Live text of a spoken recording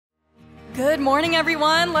Good morning,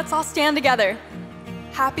 everyone. Let's all stand together.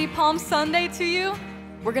 Happy Palm Sunday to you.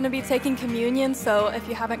 We're going to be taking communion, so if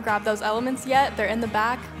you haven't grabbed those elements yet, they're in the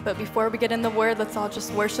back. But before we get in the Word, let's all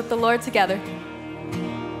just worship the Lord together.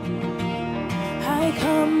 I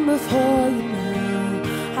come before you now.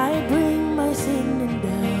 I bring my sin and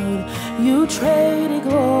doubt. You traded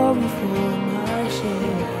glory for my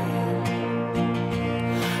shame.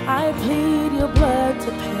 I plead your blood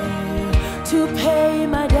to pay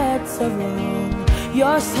my debts of wrong.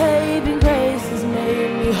 Your saving grace has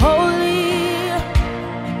made me holy.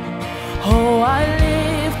 Oh, I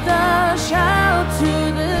lift a shout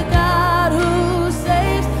to the God who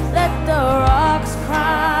saves. Let the rocks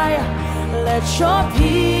cry. Let your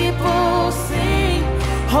people sing.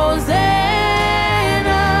 Hosanna,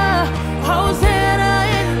 Hosanna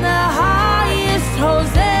in the highest.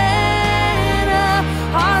 Hosanna,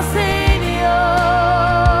 our Savior.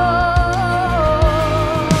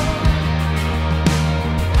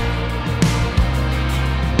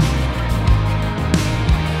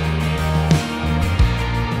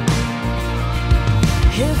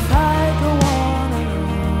 If I go on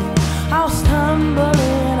alone, I'll stumble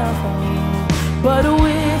and I'll fall, but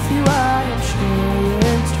with you I am sure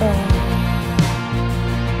and strong.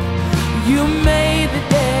 You made the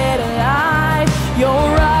dead alive, your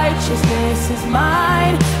righteousness is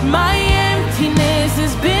mine, my emptiness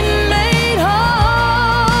has been made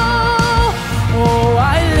whole. Oh,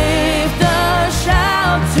 I lift a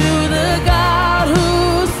shout to the God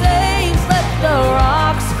who saves. Let the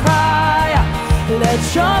rocks cry, let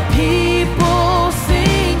your people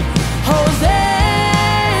sing.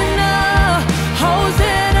 Hosanna,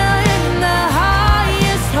 Hosanna in the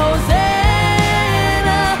highest.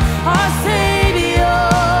 Hosanna, our Savior.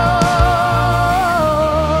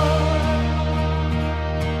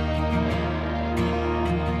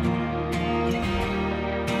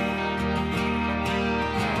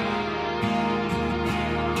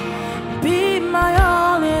 Be my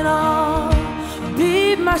all in all,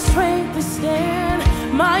 be my strength to stand,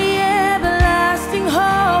 my everlasting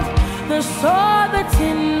hope, the sword that's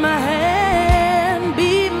in my hand.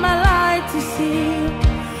 Be my light to see,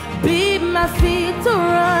 be my feet to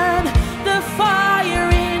run, the fire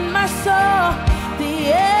in my soul,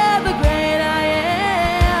 the ever great I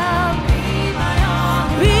am.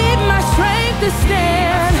 Be my strength to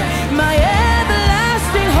stand, my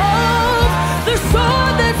everlasting hope, the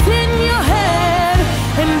sword that's in your hand,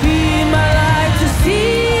 and be my light to see.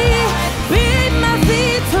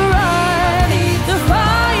 To run, the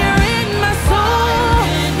fire in my soul,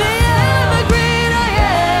 the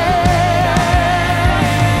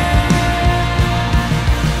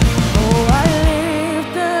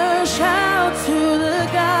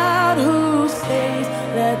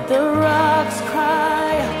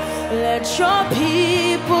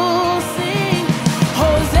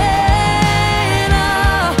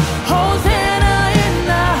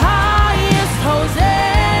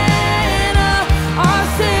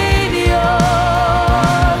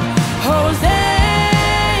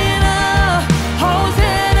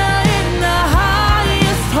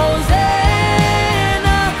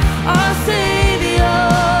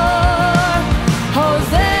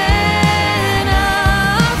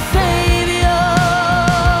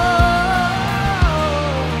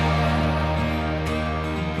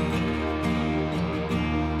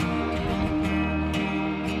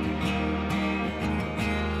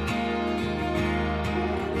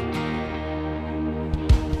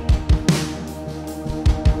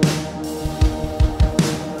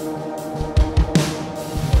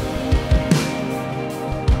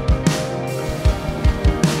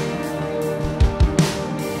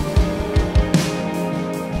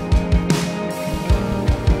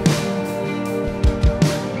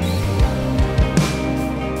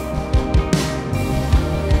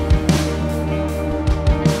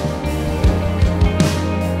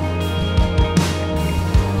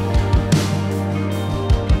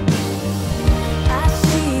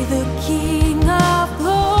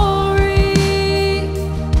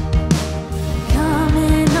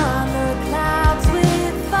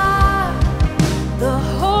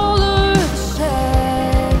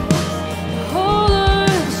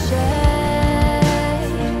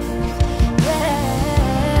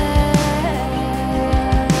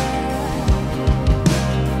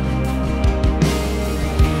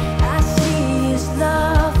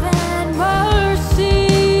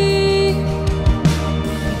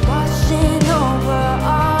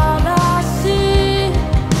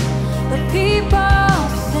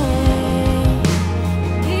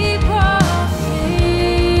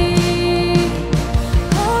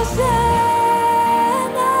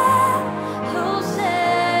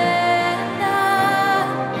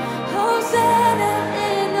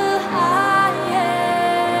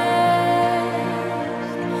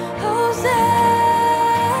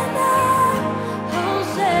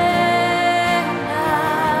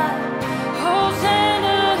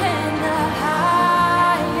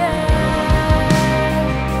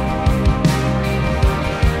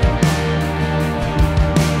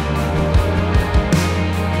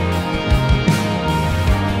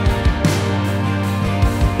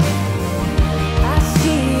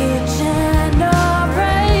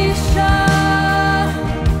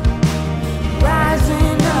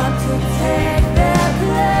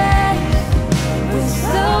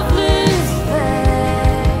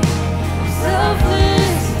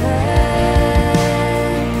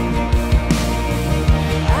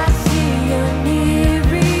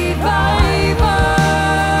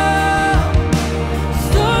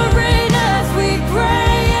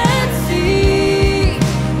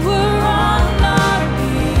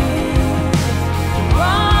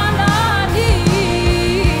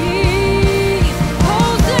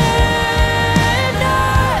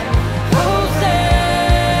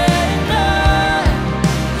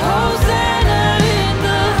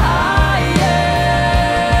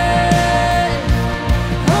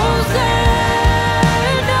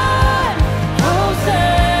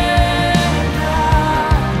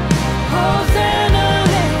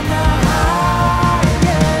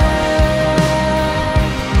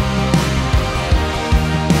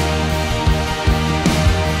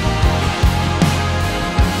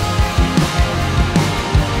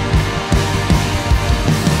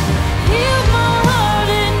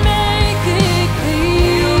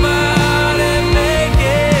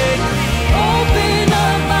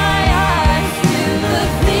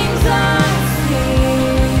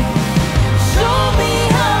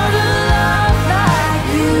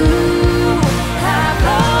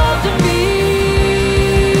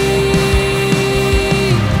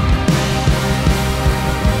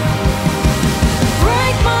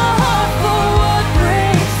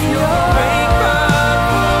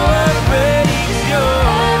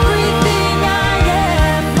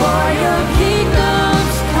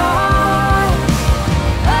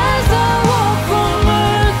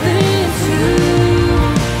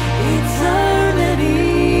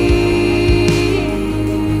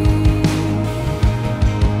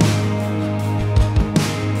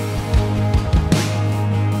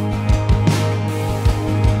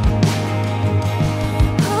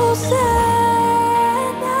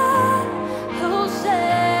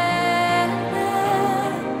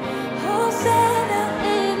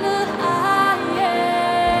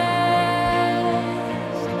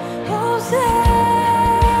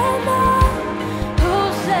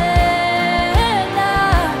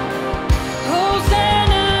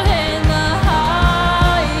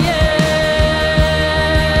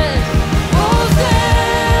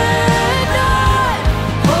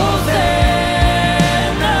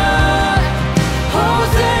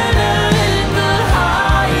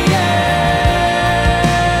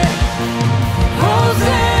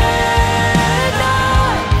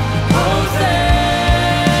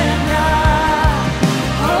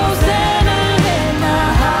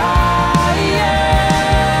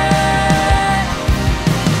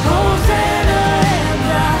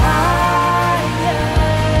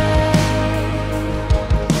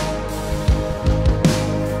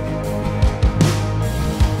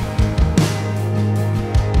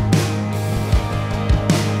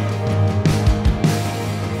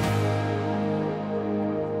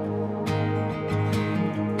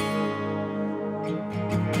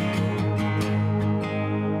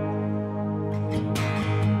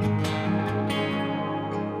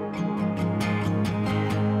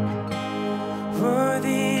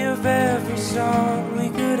of every song we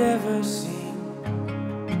could ever sing,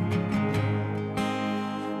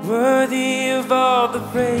 worthy of all the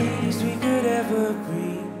praise we could ever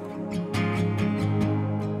bring,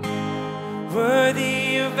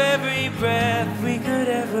 worthy of every breath we could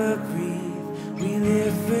ever breathe. We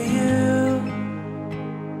live for you,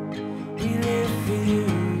 we live for you.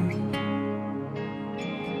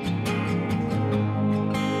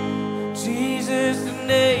 Jesus, the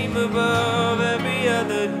name above every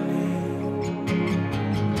other name.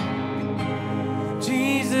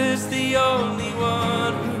 Jesus, the only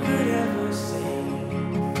one who could ever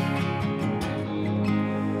save.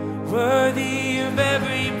 Worthy of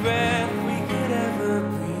every breath we could ever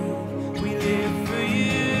breathe. We live for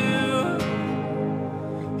you,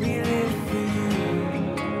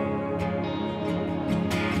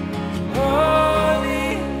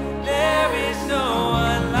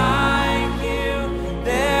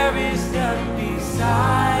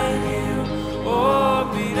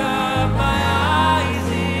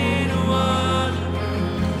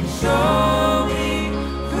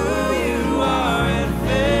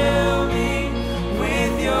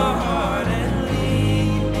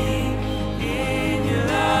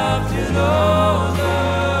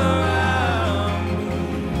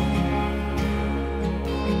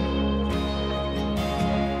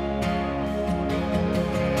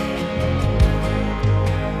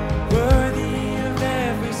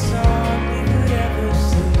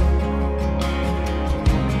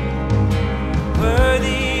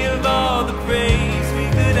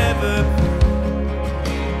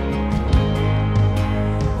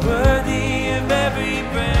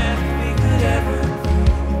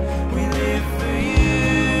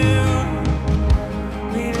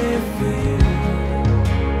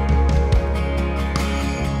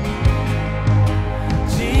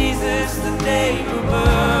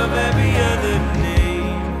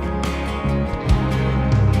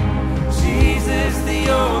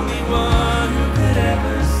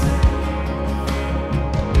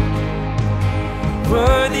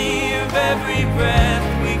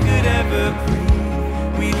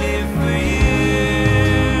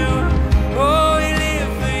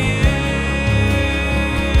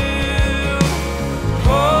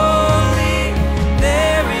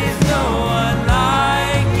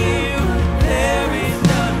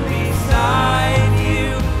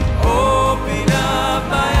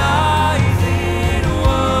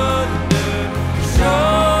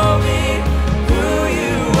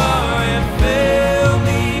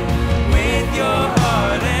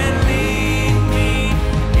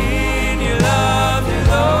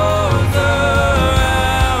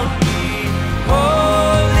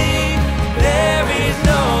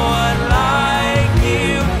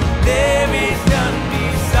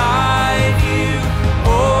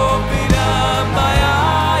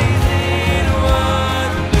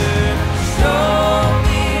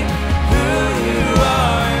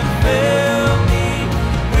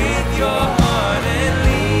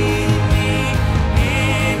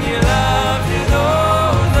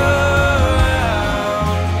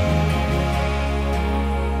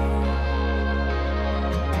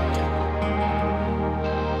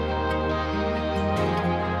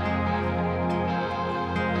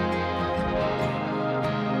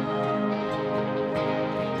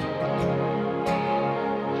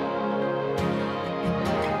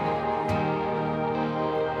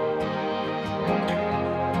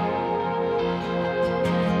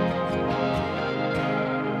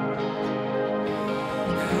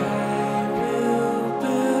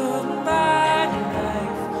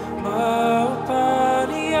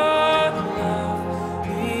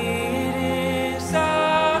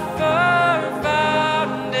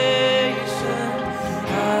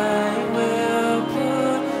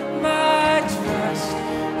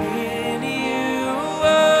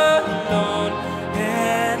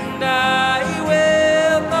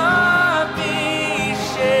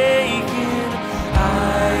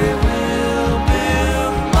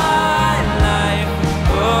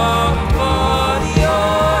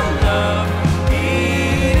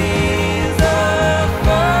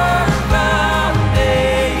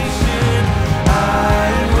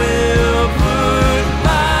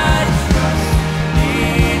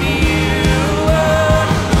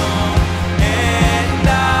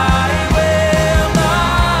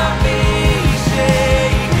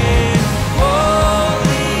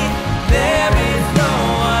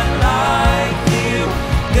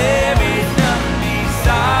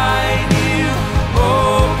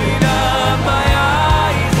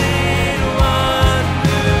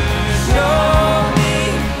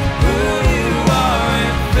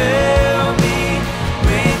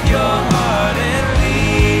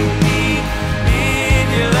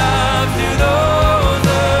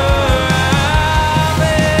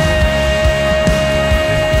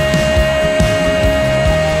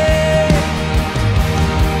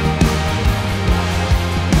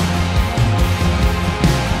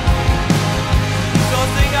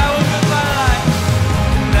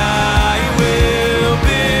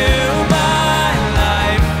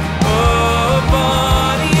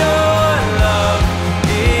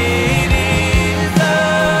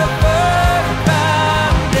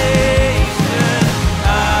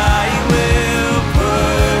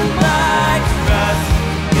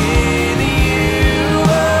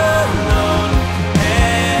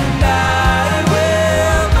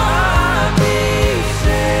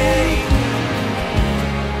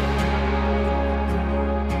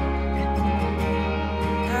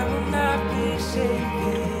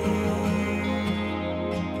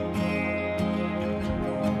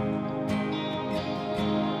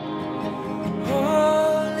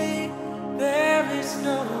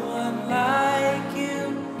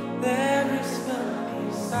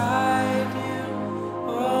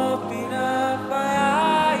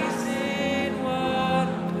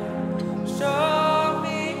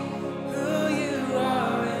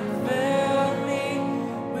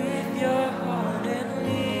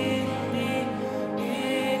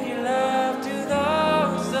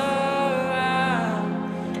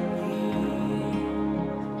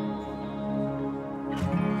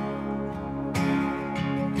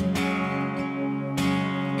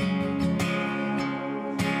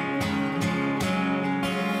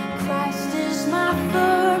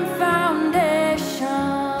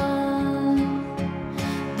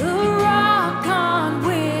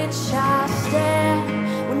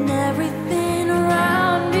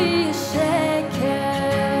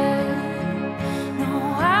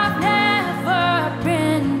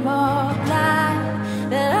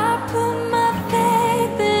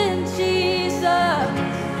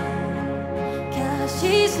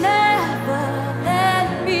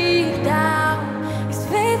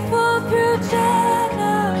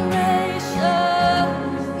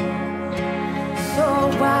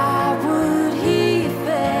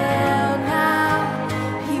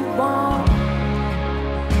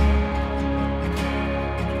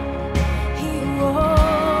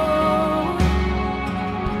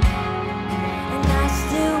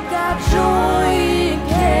 got joy in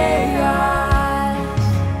chaos.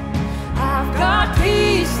 I've got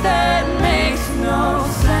peace that makes no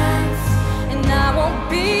sense, and I won't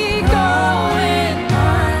be going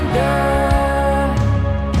under.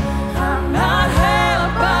 I'm not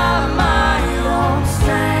held by my own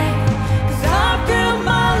strength, 'cause I've built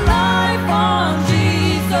my life on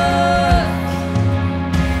Jesus.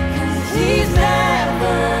 'Cause He's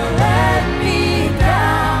never let me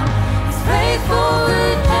down. He's faithful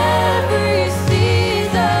in every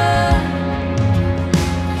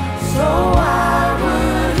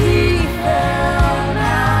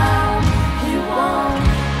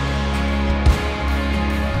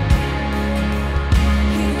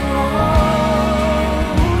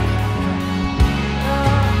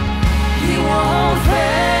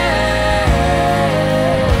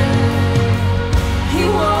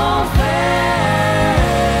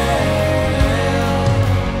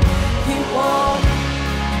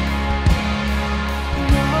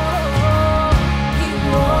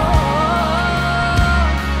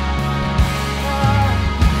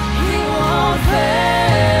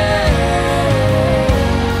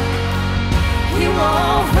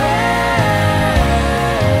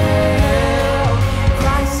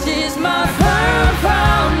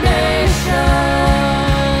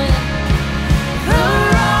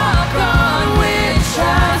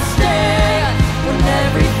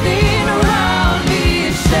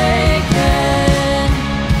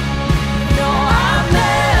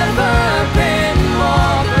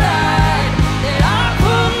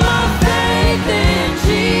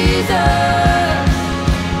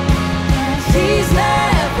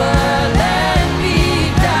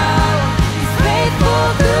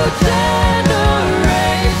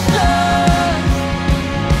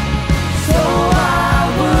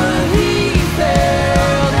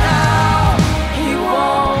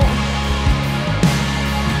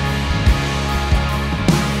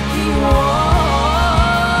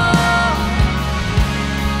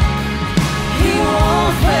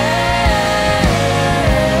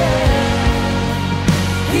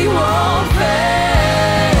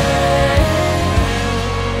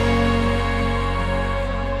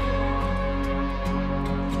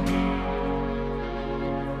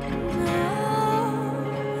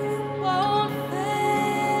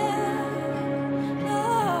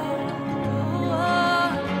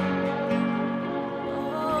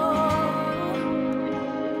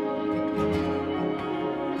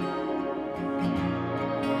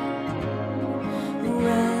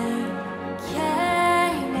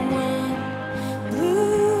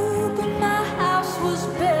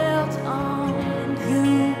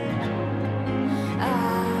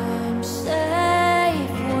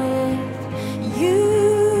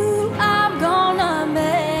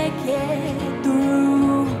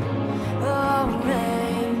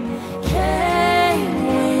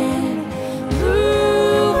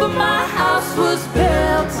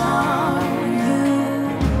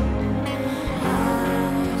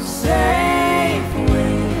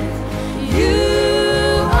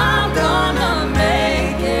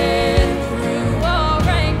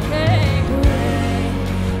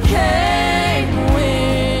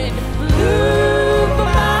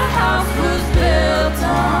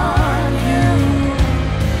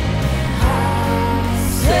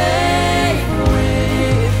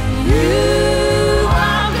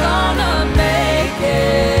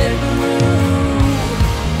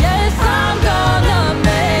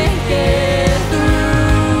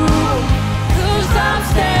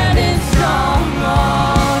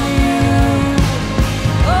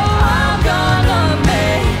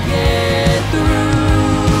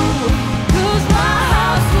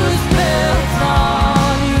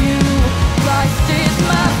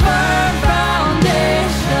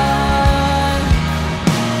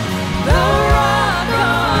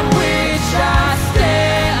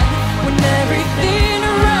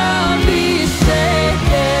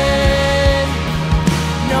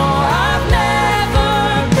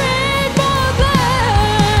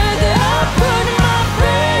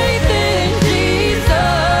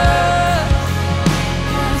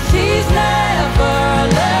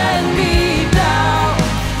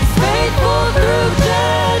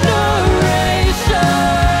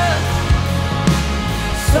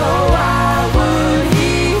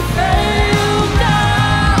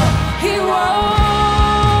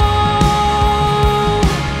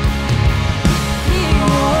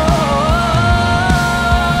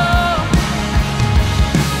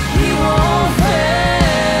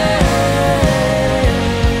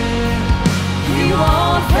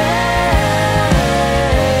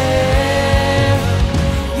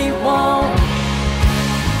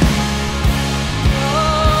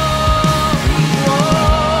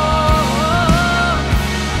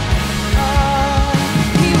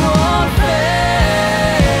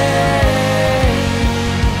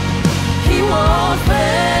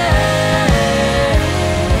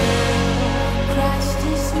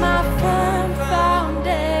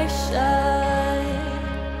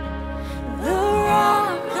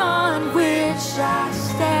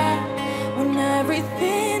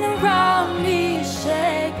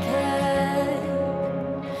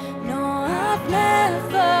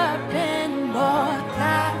never been more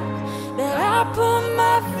glad that I put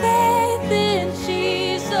my faith in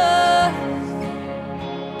Jesus.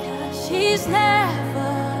 'Cause he's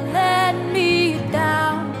never let me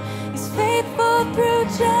down. He's faithful through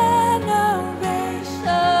generations.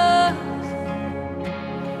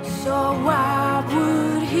 So why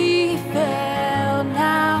would he fail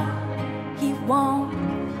now? He won't.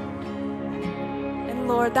 And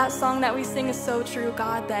Lord, that song that we sing is so true,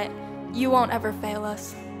 God, that you won't ever fail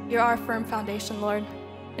us. You're our firm foundation, Lord.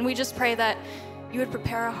 And we just pray that you would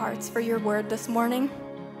prepare our hearts for your word this morning.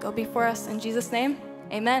 Go before us in Jesus' name.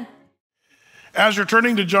 Amen. As you're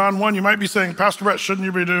turning to John 1, you might be saying, Pastor Brett, shouldn't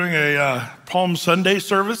you be doing a Palm Sunday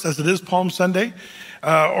service, as it is Palm Sunday? Or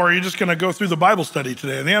are you just going to go through the Bible study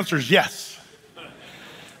today? And the answer is yes.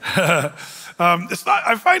 I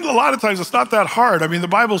find a lot of times it's not that hard. I mean, the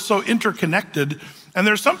Bible's so interconnected, and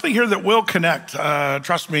there's something here that will connect,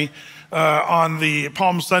 trust me, on the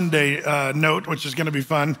Palm Sunday note, which is going to be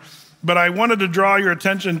fun. But I wanted to draw your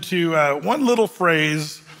attention to one little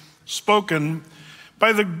phrase spoken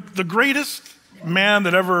by the greatest man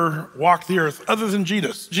that ever walked the earth, other than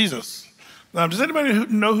Jesus. Does anybody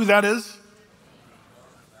know who that is?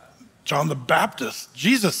 John the Baptist.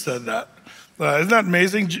 Jesus said that. Isn't that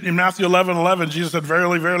amazing? In Matthew 11:11, Jesus said,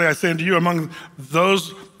 "Verily, verily, I say unto you, among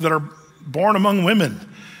those that are born among women,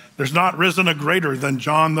 there's not risen a greater than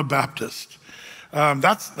John the Baptist."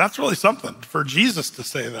 That's really something for Jesus to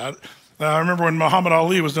say that. I remember when Muhammad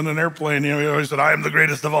Ali was in an airplane, he always said, "I am the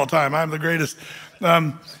greatest of all time. I am the greatest."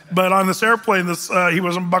 But on this airplane, he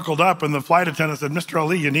wasn't buckled up, and the flight attendant said, "Mr.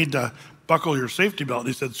 Ali, you need to buckle your safety belt."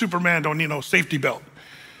 He said, "Superman don't need no safety belt."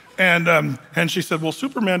 And she said, "Well,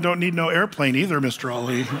 Superman don't need no airplane either, Mr.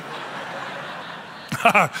 Ali."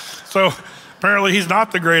 So apparently he's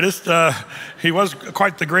not the greatest. He was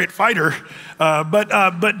quite the great fighter.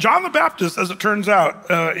 But John the Baptist, as it turns out,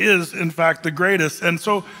 is in fact the greatest. And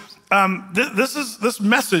so this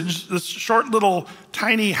message, this short little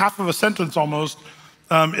tiny half of a sentence almost,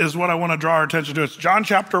 is what I want to draw our attention to. It's John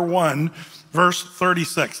chapter 1, verse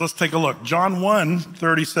 36. Let's take a look. John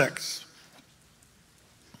 1:36.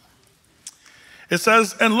 It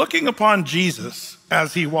says, "And looking upon Jesus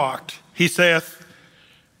as he walked, he saith,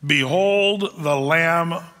 Behold the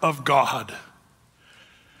Lamb of God."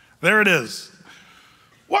 There it is.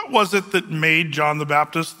 What was it that made John the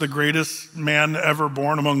Baptist the greatest man ever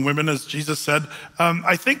born among women, as Jesus said?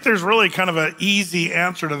 I think there's really kind of an easy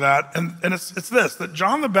answer to that. And it's this, that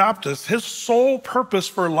John the Baptist, his sole purpose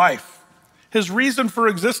for life, his reason for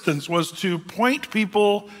existence was to point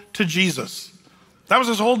people to Jesus. That was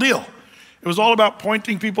his whole deal. It was all about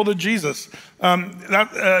pointing people to Jesus.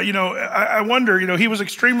 I wonder, he was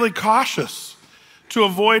extremely cautious to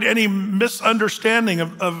avoid any misunderstanding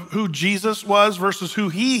of who Jesus was versus who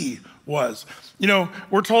he was.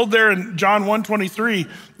 We're told there in John 1:23,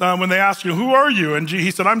 when they asked, "Who are you?" And he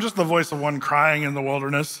said, "I'm just the voice of one crying in the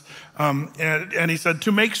wilderness." And he said,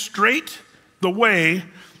 "To make straight the way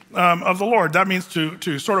of the Lord." That means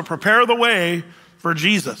to sort of prepare the way for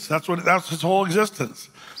Jesus. That's his whole existence.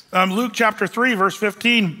 Luke chapter 3, verse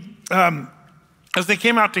 15, as they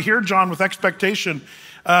came out to hear John with expectation,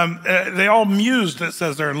 they all mused, it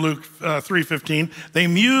says there in Luke 3:15, they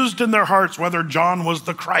mused in their hearts whether John was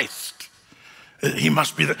the Christ. He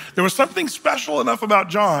must be. There was something special enough about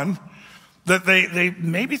John that they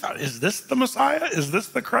maybe thought, is this the Messiah? Is this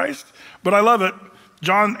the Christ? But I love it.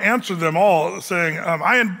 John answered them all saying,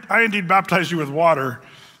 I indeed baptize you with water,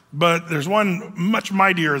 but there's one much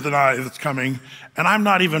mightier than I that's coming, and I'm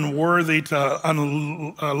not even worthy to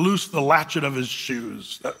loose the latchet of his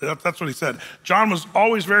shoes. That's what he said. John was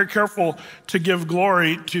always very careful to give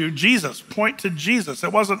glory to Jesus, point to Jesus.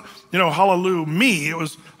 It wasn't, hallelujah me, it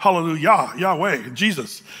was hallelujah, Yahweh,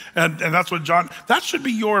 Jesus. And that's what that should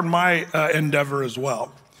be your and my endeavor as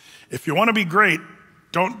well. If you want to be great,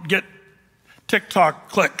 don't get TikTok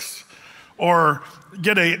clicks or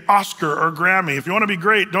get an Oscar or Grammy. If you want to be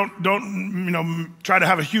great, don't try to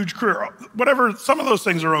have a huge career. Whatever, some of those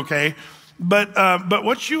things are okay. But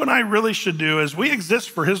what you and I really should do is we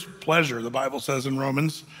exist for his pleasure, the Bible says in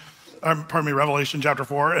Revelation chapter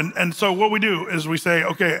 4. And so what we do is we say,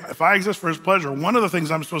 okay, if I exist for his pleasure, one of the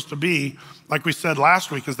things I'm supposed to be, like we said last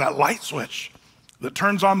week, is that light switch that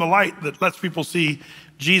turns on the light that lets people see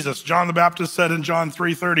Jesus. John the Baptist said in John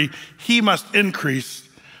 3:30, he must increase,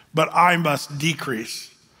 but I must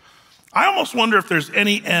decrease. I almost wonder if there's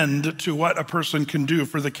any end to what a person can do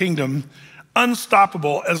for the kingdom,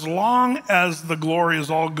 unstoppable, as long as the glory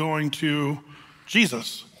is all going to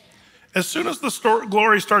Jesus. As soon as the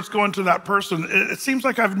glory starts going to that person, it seems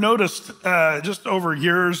like I've noticed just over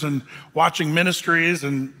years and watching ministries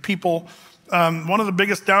and people, one of the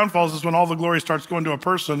biggest downfalls is when all the glory starts going to a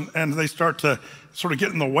person and they start to sort of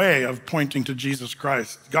get in the way of pointing to Jesus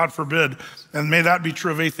Christ. God forbid. And may that be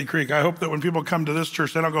true of Athey Creek. I hope that when people come to this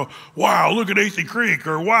church, they don't go, wow, look at Athey Creek,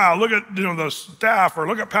 or wow, look at the staff, or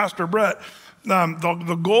look at Pastor Brett.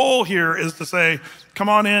 The goal here is to say, come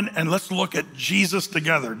on in and let's look at Jesus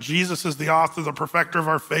together. Jesus is the author, the perfecter of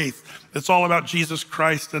our faith. It's all about Jesus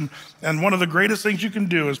Christ. And one of the greatest things you can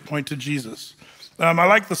do is point to Jesus. I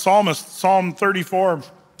like the psalmist, Psalm 34,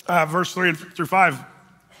 verse 3 through 5.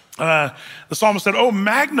 The psalmist said, oh,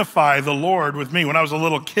 magnify the Lord with me. When I was a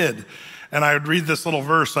little kid and I would read this little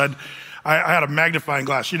verse, I had a magnifying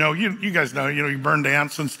glass. You guys know, you burned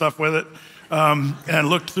ants and stuff with it. And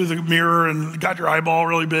looked through the mirror and got your eyeball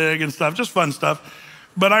really big and stuff, just fun stuff.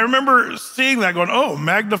 But I remember seeing that going, oh,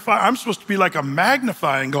 magnify, I'm supposed to be like a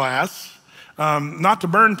magnifying glass, not to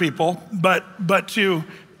burn people, but to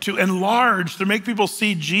enlarge, to make people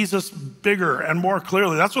see Jesus bigger and more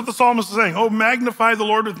clearly. That's what the psalmist is saying. Oh, magnify the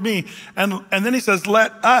Lord with me. And then he says,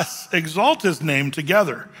 let us exalt his name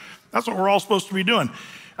together. That's what we're all supposed to be doing.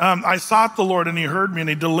 I sought the Lord and he heard me and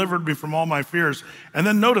he delivered me from all my fears. And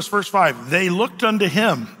then notice verse 5, they looked unto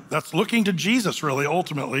him. That's looking to Jesus really,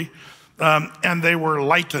 ultimately. And they were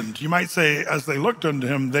lightened. You might say, as they looked unto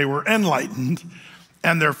him, they were enlightened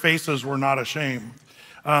and their faces were not ashamed.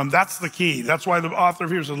 That's the key. That's why the author of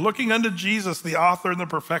Hebrews says, looking unto Jesus, the author and the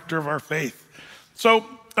perfecter of our faith. So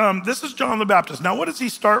this is John the Baptist. Now, what does he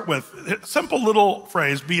start with? Simple little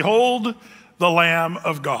phrase, behold the Lamb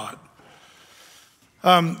of God.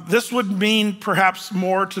 This would mean perhaps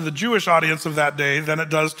more to the Jewish audience of that day than it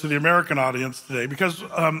does to the American audience today, because,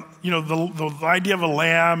 the idea of a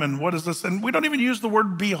lamb and what is this? And we don't even use the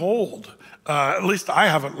word behold. At least I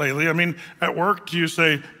haven't lately. I mean, at work, do you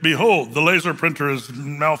say, behold, the laser printer is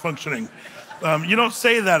malfunctioning? You don't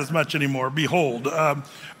say that as much anymore, behold.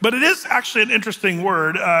 But it is actually an interesting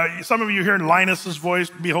word. Some of you hear Linus's voice,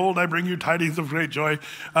 behold, I bring you tidings of great joy.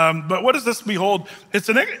 But what is this behold?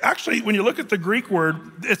 Actually, when you look at the Greek word,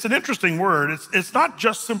 it's an interesting word. It's not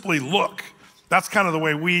just simply look. That's kind of the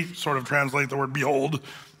way we sort of translate the word behold.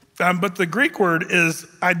 But the Greek word is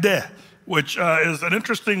ide, which is an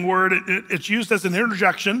interesting word. It's used as an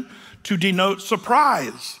interjection to denote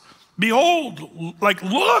surprise. Behold, like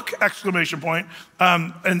look, exclamation point,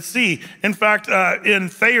 and see. In fact, in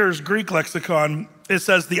Thayer's Greek lexicon, it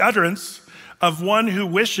says the utterance of one who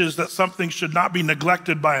wishes that something should not be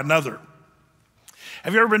neglected by another.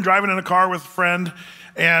 Have you ever been driving in a car with a friend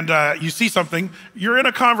and you see something, you're in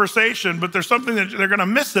a conversation, but there's something that they're gonna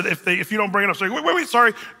miss it if you don't bring it up. So wait,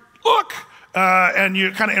 sorry, look, and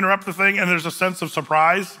you kind of interrupt the thing and there's a sense of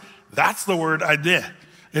surprise. That's the word idea.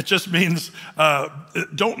 It just means,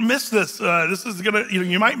 don't miss this. This is gonna,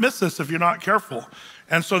 you might miss this if you're not careful.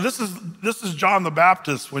 And so this is John the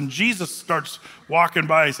Baptist. When Jesus starts walking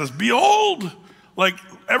by, he says, behold, like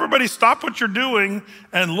everybody stop what you're doing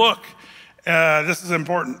and look. This is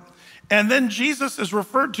important. And then Jesus is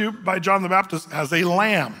referred to by John the Baptist as a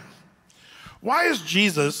lamb. Why is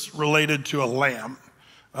Jesus related to a lamb?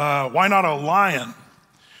 Why not a lion?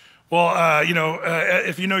 Well,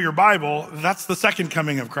 if you know your Bible, that's the second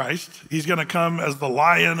coming of Christ. He's going to come as the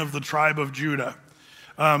Lion of the tribe of Judah.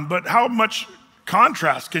 But how much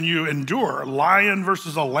contrast can you endure? A lion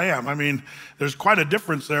versus a lamb. I mean, there's quite a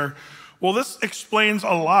difference there. Well, this explains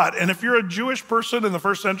a lot. And if you're a Jewish person in the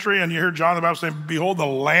first century and you hear John the Baptist saying, behold, the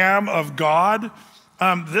Lamb of God,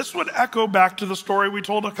 this would echo back to the story we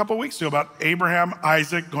told a couple weeks ago about Abraham,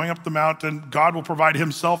 Isaac going up the mountain. God will provide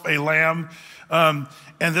himself a lamb.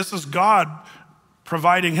 And this is God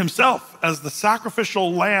providing himself as the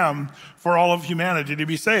sacrificial lamb for all of humanity to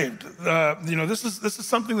be saved. This is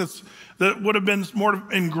something that would have been more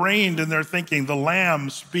ingrained in their thinking. The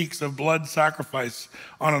lamb speaks of blood sacrifice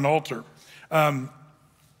on an altar.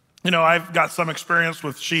 I've got some experience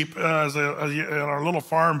with sheep on our little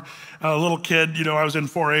farm. A little kid, I was in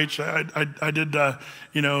 4-H. I did,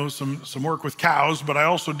 some work with cows, but I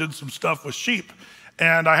also did some stuff with sheep.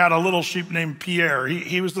 And I had a little sheep named Pierre.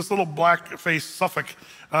 He was this little black-faced Suffolk,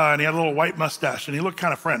 and he had a little white mustache, and he looked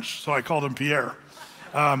kind of French, so I called him Pierre.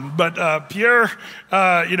 But Pierre,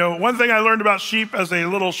 one thing I learned about sheep as a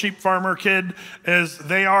little sheep farmer kid is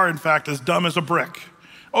they are, in fact, as dumb as a brick.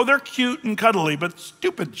 Oh, they're cute and cuddly, but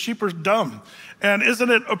stupid. Sheep are dumb. And isn't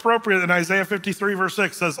it appropriate in Isaiah 53, verse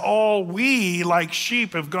 6 says, all we like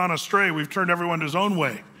sheep have gone astray. We've turned everyone to his own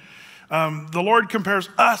way. The Lord compares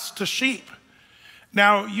us to sheep.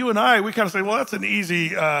 Now, you and I, we kind of say, well, that's an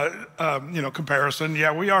easy, comparison.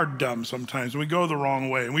 Yeah, we are dumb sometimes. We go the wrong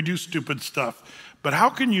way and we do stupid stuff. But how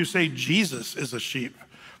can you say Jesus is a sheep?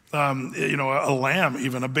 a lamb,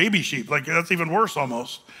 even a baby sheep. Like that's even worse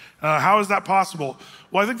almost. How is that possible?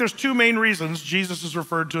 Well, I think there's two main reasons Jesus is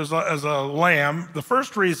referred to as a lamb. The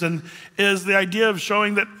first reason is the idea of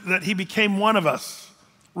showing that he became one of us.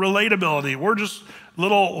 Relatability. We're just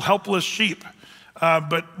little helpless sheep.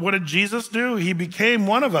 But what did Jesus do? He became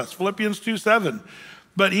one of us. Philippians 2:7.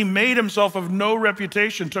 But he made himself of no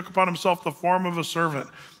reputation, took upon himself the form of a servant,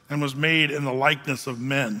 and was made in the likeness of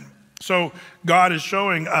men. So God is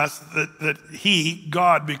showing us that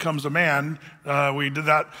God becomes a man. We did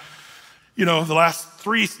that, the last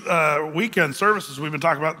 3 weekend services. We've been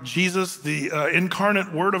talking about Jesus, the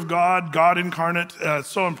incarnate Word of God, God incarnate.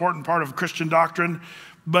 So important part of Christian doctrine.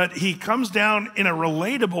 But he comes down in a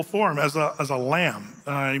relatable form as a lamb.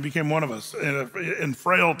 He became one of us in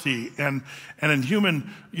frailty and in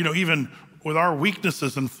human, even with our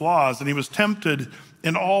weaknesses and flaws. And he was tempted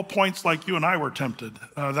in all points like you and I were tempted.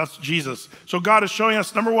 That's Jesus. So God is showing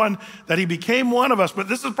us, number one, that he became one of us. But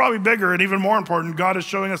this is probably bigger and even more important. God is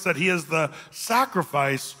showing us that he is the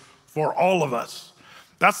sacrifice for all of us.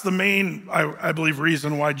 That's the main, I believe,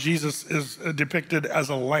 reason why Jesus is depicted as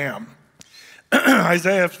a lamb.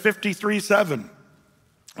 Isaiah 53:7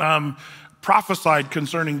 prophesied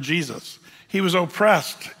concerning Jesus. He was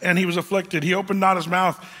oppressed and he was afflicted. He opened not his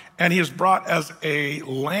mouth, and he is brought as a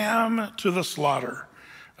lamb to the slaughter,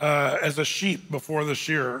 as a sheep before the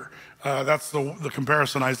shearer. That's the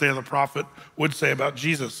comparison Isaiah the prophet would say about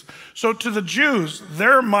Jesus. So to the Jews,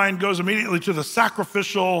 their mind goes immediately to the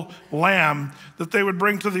sacrificial lamb that they would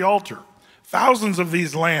bring to the altar. Thousands of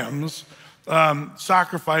these lambs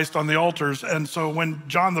sacrificed on the altars. And so when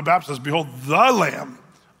John the Baptist says, "Behold, the Lamb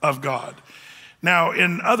of God." Now,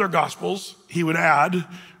 in other Gospels, he would add,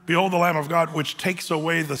 "Behold, the Lamb of God, which takes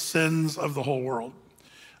away the sins of the whole world."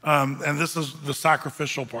 And this is the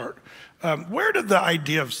sacrificial part. Where did the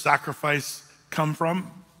idea of sacrifice come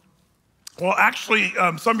from? Well, actually,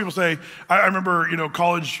 some people say, I remember,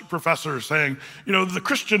 college professors saying, the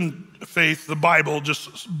Christian faith, the Bible, just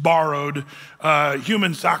borrowed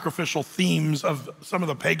human sacrificial themes of some of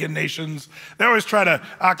the pagan nations. They always try to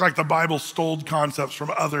act like the Bible stole concepts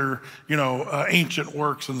from other, ancient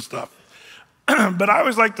works and stuff. But I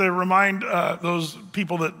always like to remind those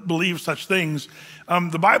people that believe such things,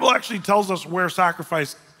 the Bible actually tells us where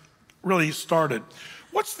sacrifice really started.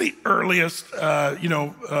 What's the earliest,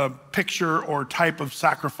 picture or type of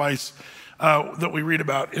sacrifice that we read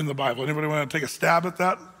about in the Bible? Anybody want to take a stab at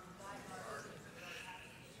that?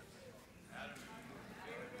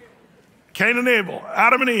 Cain and Abel,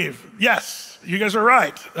 Adam and Eve. Yes, you guys are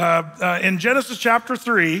right. In Genesis chapter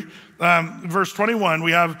 3, verse 21,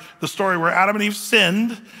 we have the story where Adam and Eve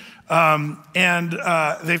sinned, and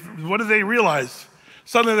what did they realize?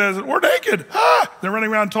 Suddenly they said, "We're naked." They're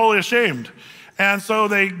running around totally ashamed. And so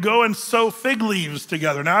they go and sew fig leaves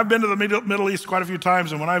together. Now, I've been to the Middle East quite a few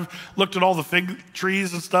times, and when I've looked at all the fig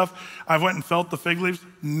trees and stuff, I've went and felt the fig leaves.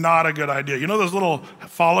 Not a good idea. You know those little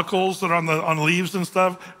follicles that are on leaves and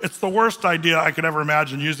stuff? It's the worst idea I could ever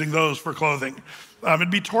imagine, using those for clothing. It'd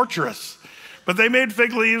be torturous. But they made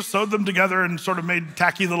fig leaves, sewed them together, and sort of made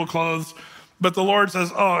tacky little clothes. But the Lord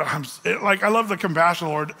says, I love the compassion,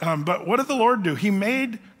 Lord. But what did the Lord do? He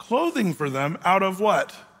made clothing for them out of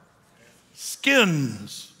what?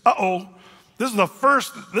 Skins. This is the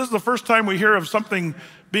first time we hear of something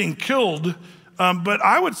being killed, but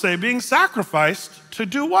I would say being sacrificed to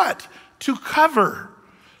do what? To cover.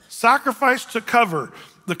 Sacrifice to cover.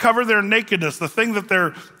 To cover their nakedness, the thing that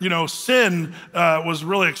their sin was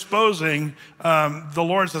really exposing. The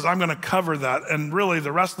Lord says, "I'm going to cover that." And really,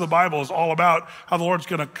 the rest of the Bible is all about how the Lord's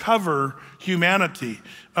going to cover humanity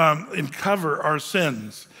and cover our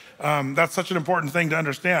sins. That's such an important thing to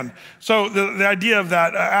understand. So the idea of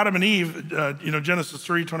that Adam and Eve, Genesis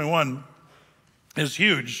 3:21 is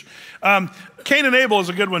huge. Cain and Abel is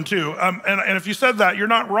a good one too. And if you said that, you're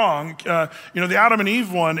not wrong. The Adam and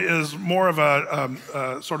Eve one is more of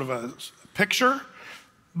a sort of a picture,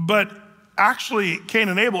 but actually Cain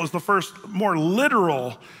and Abel is the first more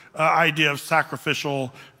literal idea of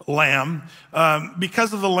sacrificial lamb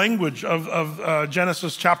because of the language of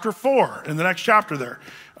Genesis chapter 4 in the next chapter there.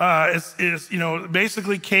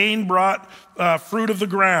 Basically Cain brought fruit of the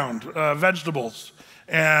ground, vegetables,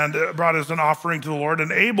 and brought as an offering to the Lord.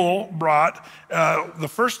 And Abel brought the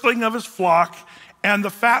firstling of his flock and the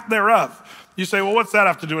fat thereof. You say, well, what's that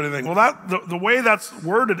have to do with anything? Well, the way that's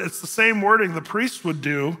worded, it's the same wording the priests would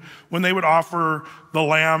do when they would offer the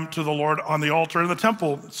lamb to the Lord on the altar in the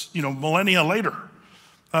temple, millennia later.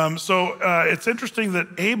 So it's interesting that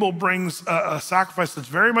Abel brings a sacrifice that's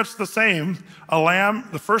very much the same, a lamb,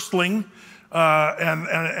 the firstling,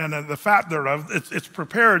 and the fat thereof. It's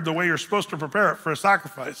prepared the way you're supposed to prepare it for a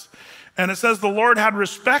sacrifice. And it says the Lord had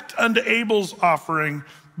respect unto Abel's offering,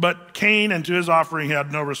 but Cain and to his offering he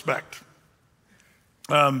had no respect.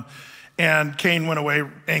 And Cain went away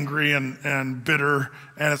angry and bitter,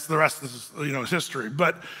 and it's the rest is history.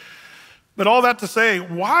 But all that to say,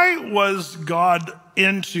 why was God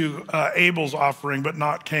into Abel's offering but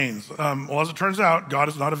not Cain's? Well, as it turns out, God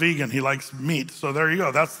is not a vegan. He likes meat. So there you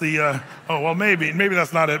go. That's the, maybe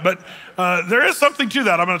that's not it. But there is something to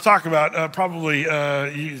that I'm going to talk about. Probably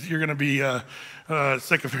you're going to be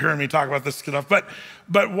sick of hearing me talk about this stuff.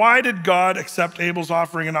 But why did God accept Abel's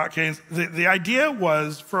offering and not Cain's? The idea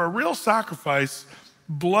was for a real sacrifice,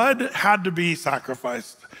 blood had to be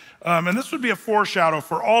sacrificed. And this would be a foreshadow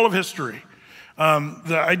for all of history.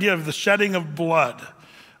 The idea of the shedding of blood.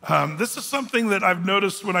 This is something that I've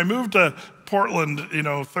noticed when I moved to Portland,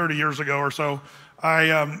 30 years ago or so.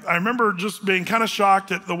 I remember just being kind of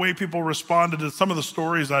shocked at the way people responded to some of the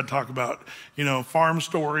stories I'd talk about, farm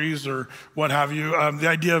stories or what have you. The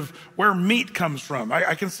idea of where meat comes from.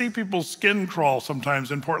 I can see people's skin crawl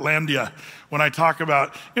sometimes in Portlandia when I talk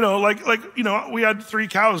about, we had 3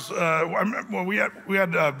 cows. We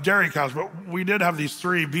had dairy cows, but we did have these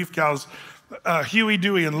 3 beef cows. Huey,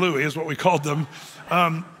 Dewey, and Louie is what we called them.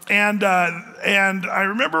 And I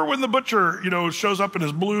remember when the butcher, shows up in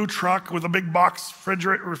his blue truck with a big box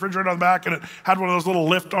refrigerator on the back, and it had one of those little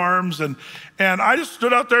lift arms. And I just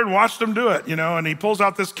stood out there and watched him do it, and he pulls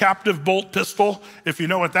out this captive bolt pistol, if you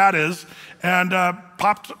know what that is, and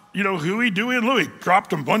popped, Huey, Dewey, and Louie, dropped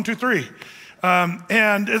them, 1, 2, 3.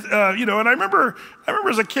 And I remember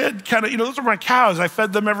as a kid, kind of, those are my cows. I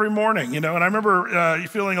fed them every morning, and I remember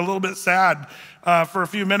feeling a little bit sad for a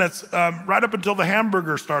few minutes, right up until the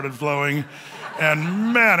hamburger started flowing.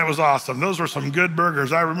 And man, it was awesome. Those were some good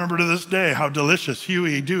burgers. I remember to this day how delicious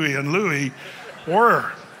Huey, Dewey, and Louie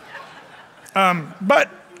were. But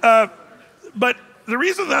the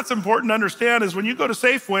reason that's important to understand is when you go to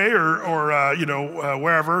Safeway or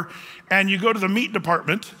wherever, and you go to the meat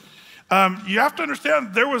department, you have to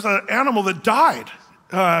understand there was an animal that died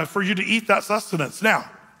for you to eat that sustenance. Now,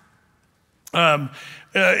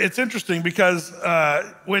 it's interesting because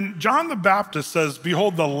when John the Baptist says,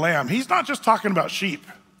 behold the lamb, he's not just talking about sheep.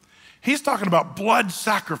 He's talking about blood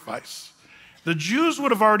sacrifice. The Jews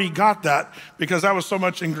would have already got that because that was so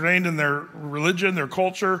much ingrained in their religion, their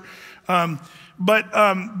culture. But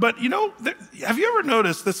have you ever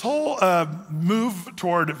noticed this whole move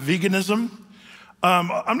toward veganism?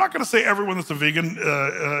 I'm not going to say everyone that's a vegan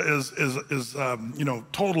is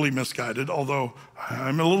totally misguided, although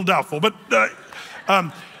I'm a little doubtful.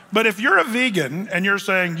 But if you're a vegan and you're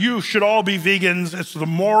saying you should all be vegans, it's the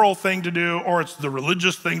moral thing to do, or it's the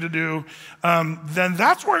religious thing to do, then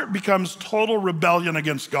that's where it becomes total rebellion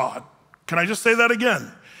against God. Can I just say that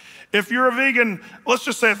again? If you're a vegan, let's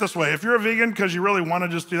just say it this way. If you're a vegan because you really want to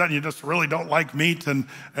just do that and you just really don't like meat and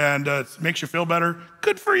it makes you feel better,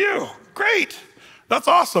 good for you. Great. That's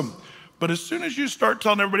awesome. But as soon as you start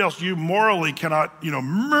telling everybody else you morally cannot,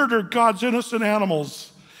 murder God's innocent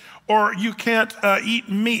animals, or you can't eat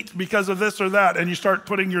meat because of this or that, and you start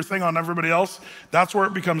putting your thing on everybody else, that's where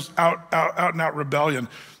it becomes out and out rebellion.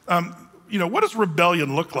 What does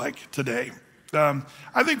rebellion look like today?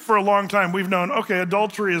 I think for a long time we've known, okay,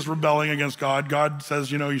 adultery is rebelling against God. God says,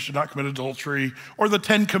 you should not commit adultery, or the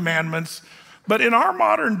 10 Commandments. But in our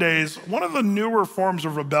modern days, one of the newer forms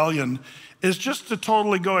of rebellion is just to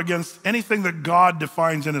totally go against anything that God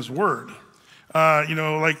defines in his word. Let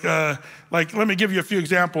me give you a few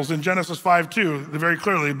examples. In Genesis 5:2, very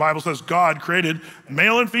clearly, the Bible says, God created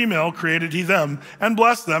male and female, created he them, and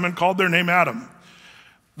blessed them and called their name Adam.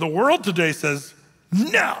 The world today says,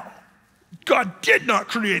 no, God did not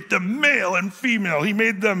create them male and female. He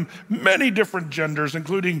made them many different genders,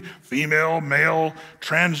 including female, male,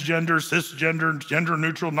 transgender, cisgender, gender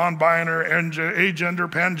neutral, non-binary, agender,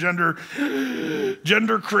 pangender,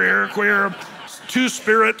 gender queer,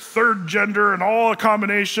 two-spirit, third gender, and all a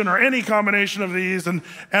combination or any combination of these. And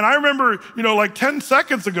I remember, 10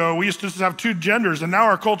 seconds ago, we used to just have 2 genders, and now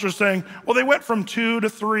our culture is saying, well, they went from 2 to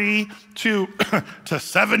 3 to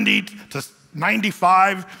 70 to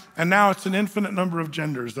 95, and now it's an infinite number of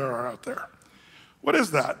genders there are out there. What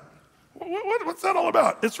is that? What's that all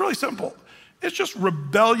about? It's really simple. It's just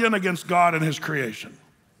rebellion against God and his creation.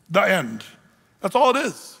 The end. That's all it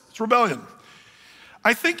is. It's rebellion.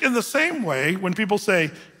 I think in the same way, when people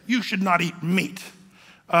say, you should not eat meat,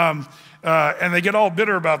 and they get all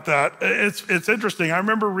bitter about that, it's interesting. I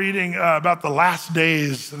remember reading about the last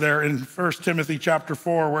days there in 1 Timothy chapter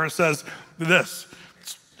 4, where it says this.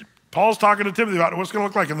 Paul's talking to Timothy about what's going to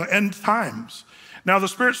look like in the end times. Now the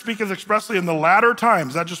Spirit speaketh expressly in the latter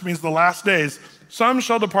times, that just means the last days, some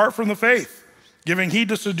shall depart from the faith, giving heed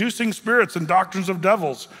to seducing spirits and doctrines of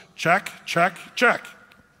devils. Check, check, check.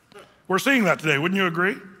 We're seeing that today, wouldn't you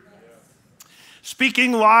agree?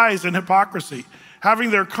 Speaking lies and hypocrisy,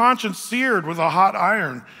 having their conscience seared with a hot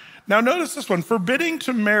iron. Now notice this one, forbidding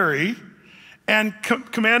to marry and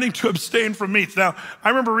commanding to abstain from meats. Now, I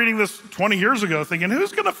remember reading this 20 years ago thinking,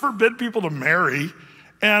 who's gonna forbid people to marry?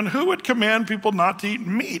 And who would command people not to eat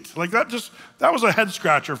meat? Like that was a head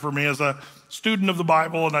scratcher for me as a student of the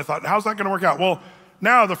Bible. And I thought, how's that gonna work out? Well,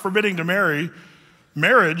 now the forbidding to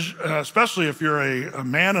marriage, especially if you're a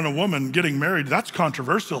man and a woman getting married, that's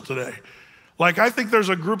controversial today. Like I think there's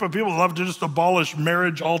a group of people that love to just abolish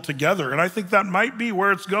marriage altogether. And I think that might be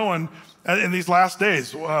where it's going in these last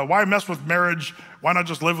days. Why mess with marriage? Why not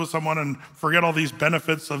just live with someone and forget all these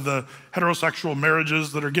benefits of the heterosexual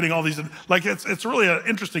marriages that are getting all these, like it's really an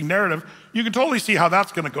interesting narrative. You can totally see how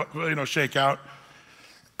that's gonna go, shake out.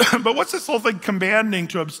 But what's this whole thing commanding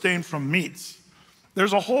to abstain from meats?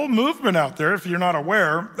 There's a whole movement out there, if you're not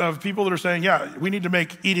aware, of people that are saying, yeah, we need to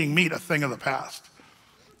make eating meat a thing of the past.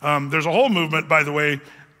 There's a whole movement, by the way,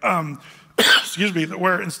 excuse me,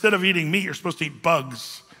 where instead of eating meat, you're supposed to eat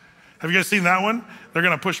bugs. Have you guys seen that one? They're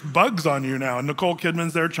gonna push bugs on you now. And Nicole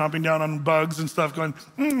Kidman's there chomping down on bugs and stuff going,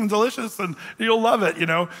 delicious, and you'll love it,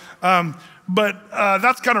 But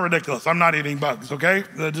that's kind of ridiculous. I'm not eating bugs, okay?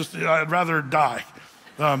 I'd rather die.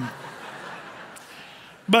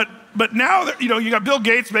 But now, you got Bill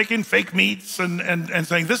Gates making fake meats and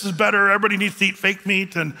saying this is better, everybody needs to eat fake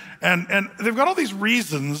meat. And they've got all these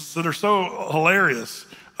reasons that are so hilarious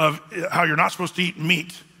of how you're not supposed to eat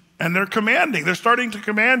meat. And they're starting to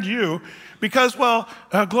command you because,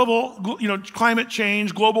 global, climate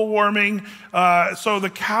change, global warming. So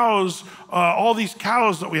the cows, all these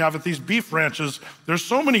cows that we have at these beef ranches, there's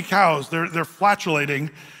so many cows, they're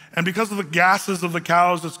flatulating. And because of the gases of the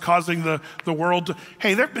cows, it's causing the world to,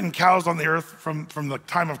 hey, there've been cows on the earth from the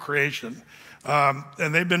time of creation.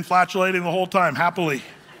 And they've been flatulating the whole time, happily.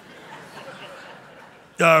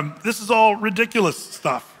 This is all ridiculous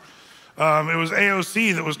stuff. It was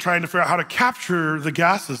AOC that was trying to figure out how to capture the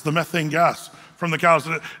gases, the methane gas from the cows.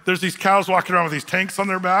 There's these cows walking around with these tanks on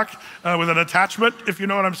their back with an attachment, if you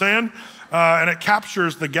know what I'm saying. And it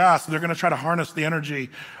captures the gas. They're gonna try to harness the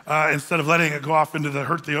energy instead of letting it go off into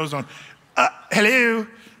hurt the ozone. Hello,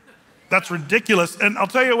 that's ridiculous. And I'll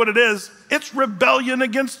tell you what it is. It's rebellion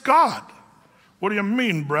against God. What do you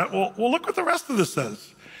mean, Brett? Well, look what the rest of this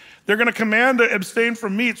says. They're gonna command to abstain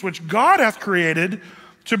from meats which God hath created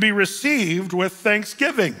to be received with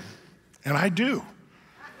thanksgiving. And I do.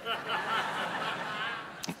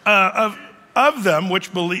 Of them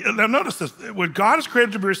which believe, now notice this, what God has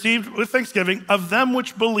created to be received with thanksgiving, of them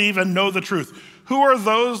which believe and know the truth. Who are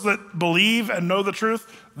those that believe and know the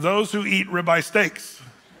truth? Those who eat ribeye steaks.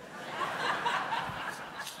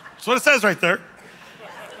 That's what it says right there.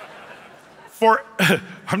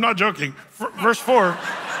 I'm not joking, verse 4,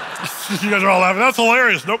 you guys are all laughing, that's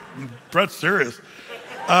hilarious. Nope, Brett's serious.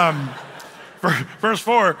 Verse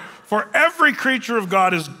 4, for every creature of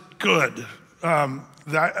God is good.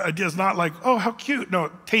 That idea is not like, oh, how cute.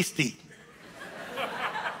 No, tasty.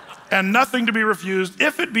 And nothing to be refused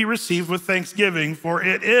if it be received with thanksgiving, for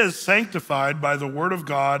it is sanctified by the word of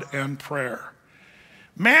God and prayer.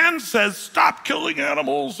 Man says, stop killing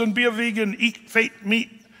animals and be a vegan, eat fake meat.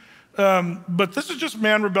 But this is just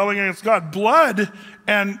man rebelling against God. Blood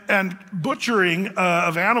and butchering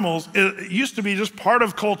of animals, it used to be just part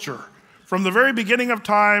of culture. From the very beginning of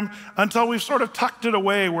time until we've sort of tucked it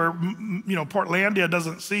away where, Portlandia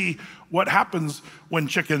doesn't see what happens when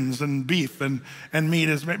chickens and beef and meat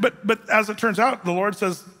is made. But as it turns out, the Lord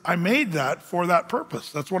says, I made that for that purpose.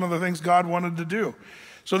 That's one of the things God wanted to do.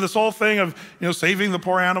 So this whole thing of, saving the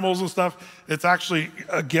poor animals and stuff, it's actually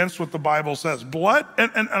against what the Bible says. Blood,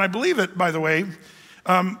 and I believe it, by the way,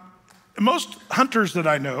 most hunters that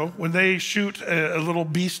I know, when they shoot a little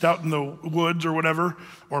beast out in the woods or whatever,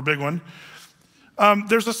 or a big one,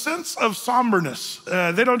 there's a sense of somberness.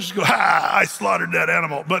 They don't just go, I slaughtered that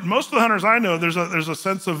animal. But most of the hunters I know, there's a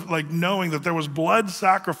sense of like knowing that there was blood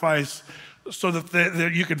sacrifice so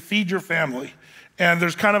that you could feed your family. And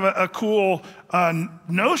there's kind of a cool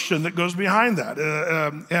notion that goes behind that.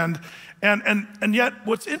 And yet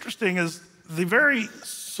what's interesting is the very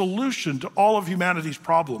solution to all of humanity's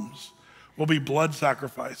problems will be blood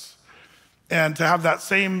sacrifice. And to have that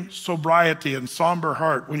same sobriety and somber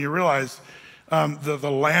heart when you realize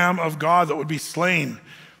the Lamb of God that would be slain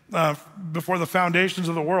before the foundations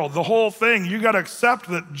of the world. The whole thing, you got to accept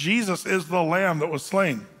that Jesus is the Lamb that was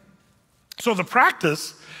slain. So the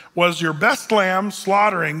practice was your best lamb,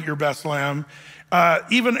 slaughtering your best lamb.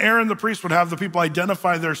 Even Aaron the priest would have the people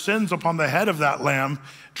identify their sins upon the head of that lamb,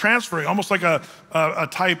 transferring, almost like a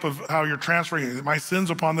type of how you're transferring my sins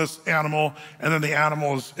upon this animal, and then the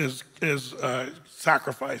animal is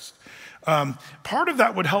sacrificed. Part of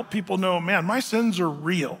that would help people know, man, my sins are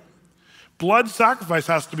real. Blood sacrifice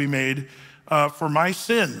has to be made for my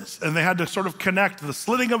sins. And they had to sort of connect the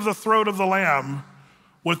slitting of the throat of the lamb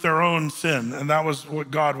with their own sin. And that was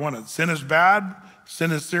what God wanted. Sin is bad,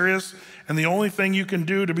 sin is serious, and the only thing you can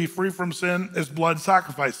do to be free from sin is blood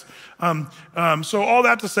sacrifice. So all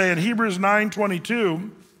that to say, in Hebrews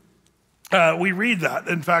 9:22, we read that.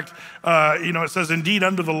 In fact, it says, indeed,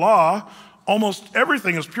 under the law, almost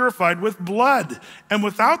everything is purified with blood. And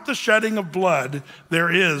without the shedding of blood,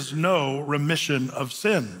 there is no remission of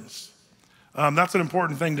sins. That's an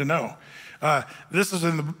important thing to know. This is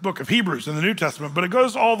in the book of Hebrews in the New Testament, but it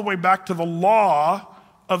goes all the way back to the law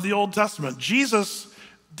of the Old Testament. Jesus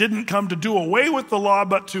didn't come to do away with the law,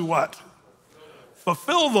 but to what?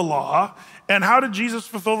 Fulfill the law. And how did Jesus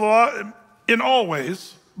fulfill the law? In all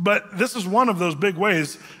ways. But this is one of those big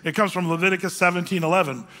ways. It comes from Leviticus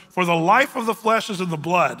 17:11. For the life of the flesh is in the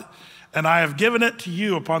blood, and I have given it to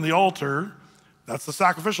you upon the altar, that's the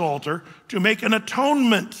sacrificial altar, to make an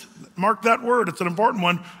atonement. Mark that word, it's an important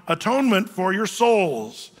one. Atonement for your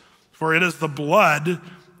souls. For it is the blood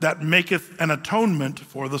that maketh an atonement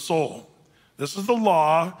for the soul. This is the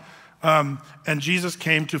law, and Jesus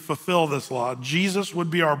came to fulfill this law. Jesus would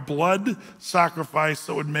be our blood sacrifice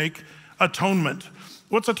that would make atonement.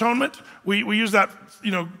 What's atonement? We use that,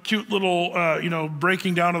 cute little,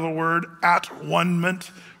 breaking down of the word,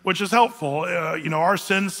 at-one-ment, which is helpful. Our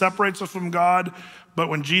sin separates us from God, but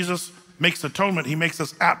when Jesus makes atonement, he makes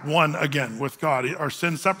us at one again with God. Our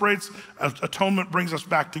sin separates, atonement brings us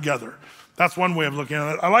back together. That's one way of looking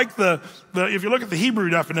at it. I like if you look at the Hebrew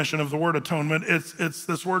definition of the word atonement, it's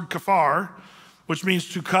this word kafar, which means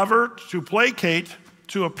to cover, to placate,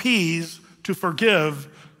 to appease, to forgive,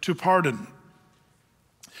 to pardon.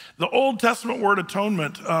 The Old Testament word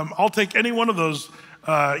atonement, I'll take any one of those,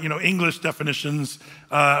 English definitions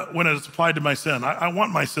when it's applied to my sin. I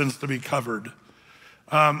want my sins to be covered.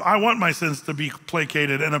 I want my sins to be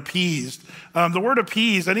placated and appeased. The word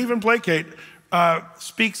appease and even placate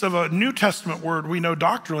speaks of a New Testament word we know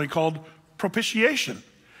doctrinally called propitiation,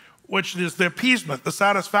 which is the appeasement, the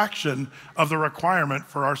satisfaction of the requirement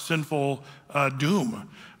for our sinful doom.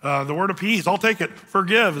 The word appease, I'll take it.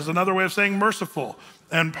 Forgive is another way of saying merciful,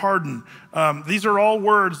 and pardon. These are all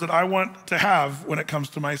words that I want to have when it comes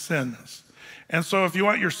to my sins. And so if you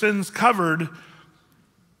want your sins covered,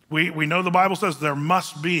 we know the Bible says there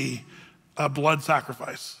must be a blood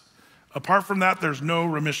sacrifice. Apart from that, there's no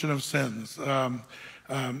remission of sins.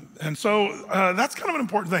 And so that's kind of an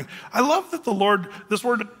important thing. I love that the Lord, this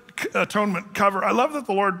word atonement, cover, I love that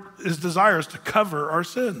the Lord is desirous to cover our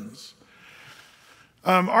sins.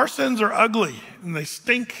 Our sins are ugly and they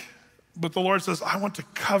stink, but the Lord says, I want to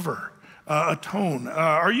cover, atone.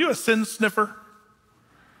 Are you a sin sniffer?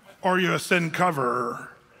 Or are you a sin coverer?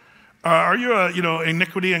 Are you a,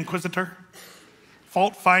 iniquity inquisitor?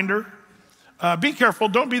 Fault finder? Be careful,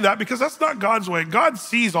 don't be that, because that's not God's way. God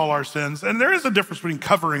sees all our sins, and there is a difference between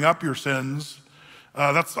covering up your sins.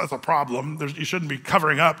 That's a problem. You shouldn't be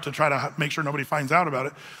covering up to try to make sure nobody finds out about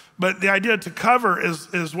it. But the idea to cover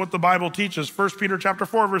is what the Bible teaches. 1 Peter chapter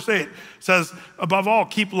 4, verse 8 says, above all,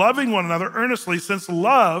 keep loving one another earnestly, since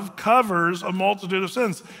love covers a multitude of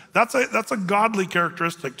sins. That's a godly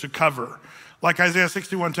characteristic, to cover. Like Isaiah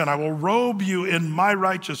 61:10, I will robe you in my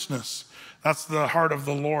righteousness. That's the heart of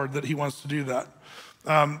the Lord, that he wants to do that.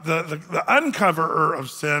 The uncoverer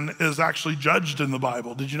of sin is actually judged in the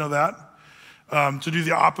Bible. Did you know that? To do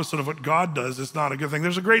the opposite of what God does is not a good thing.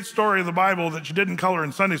 There's a great story in the Bible that you didn't color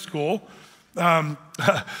in Sunday school. The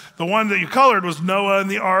one that you colored was Noah and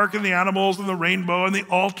the ark and the animals and the rainbow and the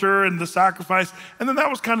altar and the sacrifice. And then that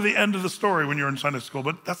was kind of the end of the story when you were in Sunday school.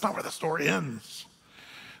 But that's not where the story ends.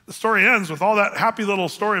 The story ends with all that happy little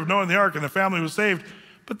story of Noah and the ark and the family was saved.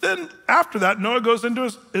 But then after that, Noah goes into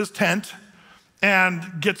his tent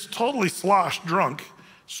and gets totally sloshed drunk,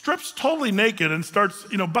 strips totally naked, and starts,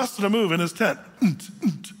 busting a move in his tent.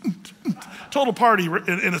 Total party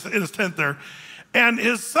in his tent there. And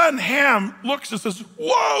his son Ham looks and says,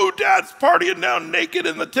 whoa, Dad's partying now naked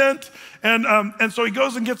in the tent. And so he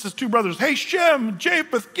goes and gets his two brothers. Hey, Shem,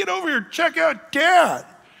 Japheth, get over here, check out Dad.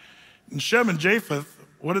 And Shem and Japheth,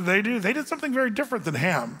 what did they do? They did something very different than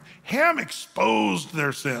Ham. Ham exposed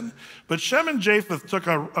their sin. But Shem and Japheth took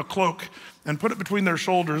a cloak and put it between their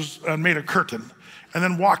shoulders and made a curtain. and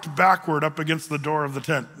then walked backward up against the door of the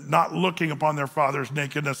tent, not looking upon their father's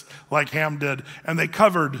nakedness like Ham did, and they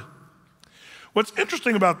covered. What's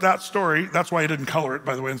interesting about that story, that's why I didn't color it,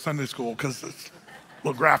 by the way, in Sunday school, because it's a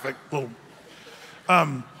little graphic,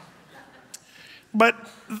 but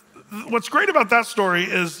what's great about that story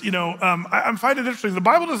is, I find it interesting. The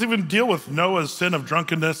Bible doesn't even deal with Noah's sin of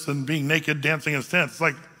drunkenness and being naked, dancing in his tent. It's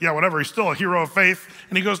like, yeah, whatever. He's still a hero of faith,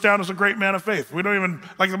 and he goes down as a great man of faith. We don't even,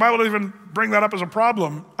 the Bible doesn't even bring that up as a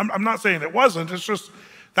problem. I'm not saying it wasn't. It's just,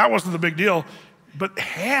 that wasn't the big deal. But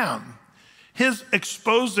Ham, his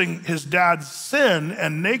exposing his dad's sin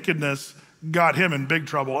and nakedness got him in big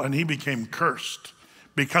trouble, and he became cursed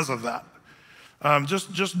because of that.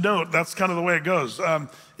 Just note, that's kind of the way it goes.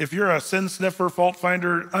 If you're a sin sniffer, fault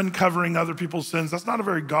finder, uncovering other people's sins, that's not a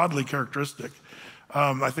very godly characteristic.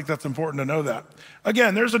 I think that's important to know that.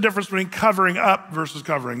 Again, there's a difference between covering up versus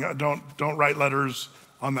covering. Don't write letters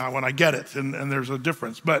on that one. I get it, and there's a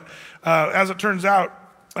difference. But as it turns out,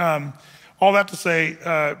 all that to say,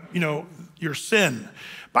 your sin.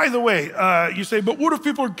 By the way, you say, but what if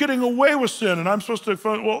people are getting away with sin and I'm supposed to,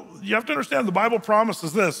 well, you have to understand the Bible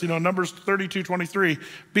promises this, Numbers 32:23,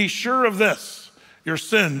 be sure of this, your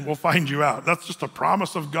sin will find you out. That's just a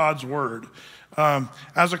promise of God's word.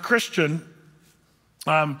 As a Christian,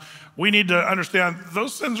 we need to understand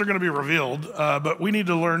those sins are going to be revealed, but we need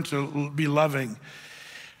to learn to be loving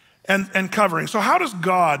and covering. So how does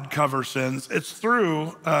God cover sins? It's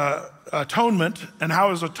through atonement. And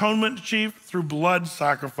how is atonement achieved? Through blood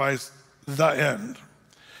sacrifice, the end.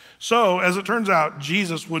 So as it turns out,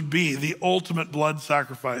 Jesus would be the ultimate blood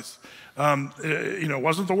sacrifice. It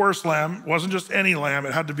wasn't the worst lamb, wasn't just any lamb,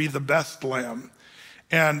 it had to be the best lamb.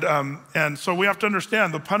 And so we have to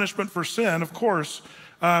understand the punishment for sin, of course,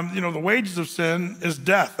 the wages of sin is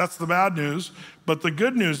death. That's the bad news. But the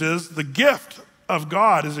good news is the gift of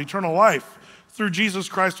God is eternal life through Jesus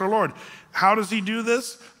Christ our Lord. How does he do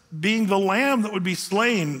this? Being the lamb that would be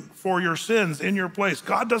slain for your sins in your place.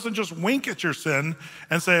 God doesn't just wink at your sin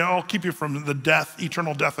and say, I'll keep you from the death,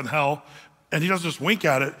 eternal death in hell. And he doesn't just wink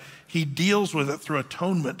at it. He deals with it through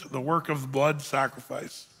atonement, the work of the blood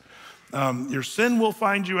sacrifice. Your sin will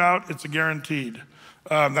find you out. It's a guaranteed.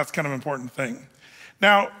 That's kind of an important thing.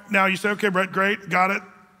 Now you say, okay, Brett, great, got it.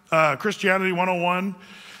 Christianity 101.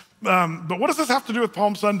 But what does this have to do with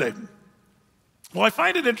Palm Sunday? Well, I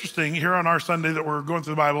find it interesting here on our Sunday that we're going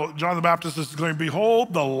through the Bible. John the Baptist is going,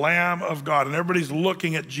 behold the Lamb of God. And everybody's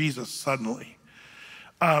looking at Jesus suddenly.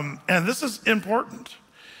 And this is important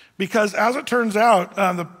because as it turns out,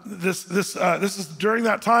 this is during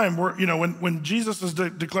that time where, when Jesus is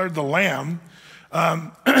declared the Lamb,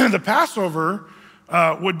 the Passover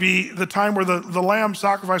would be the time where the lamb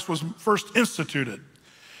sacrifice was first instituted.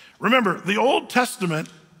 Remember, the Old Testament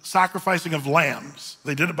sacrificing of lambs,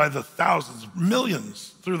 they did it by the thousands,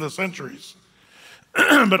 millions through the centuries.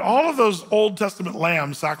 But all of those Old Testament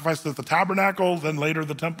lambs sacrificed at the tabernacle, then later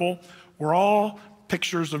the temple, were all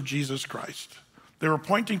pictures of Jesus Christ. They were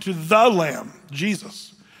pointing to the Lamb,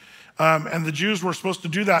 Jesus. And the Jews were supposed to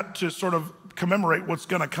do that to sort of commemorate what's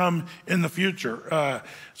going to come in the future.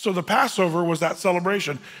 So the Passover was that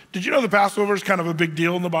celebration. Did you know the Passover is kind of a big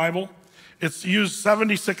deal in the Bible? It's used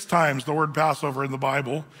 76 times, the word Passover in the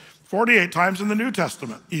Bible, 48 times in the New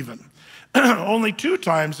Testament even. Only 2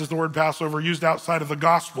 times is the word Passover used outside of the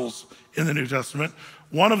Gospels in the New Testament.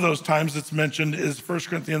 One of those times it's mentioned is 1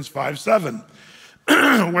 Corinthians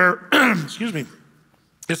 5:7, where, excuse me,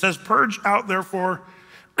 it says, purge out therefore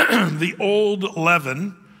the old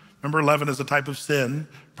leaven. Remember, leaven is a type of sin.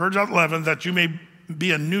 Purge out leaven that you may be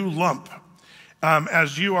a new lump,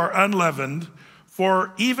 as you are unleavened.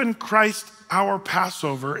 For even Christ, our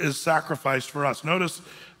Passover, is sacrificed for us. Notice,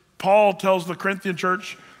 Paul tells the Corinthian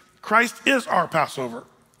church, Christ is our Passover.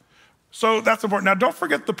 So that's important. Now, don't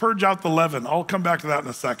forget to purge out the leaven. I'll come back to that in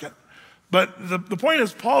a second. But the point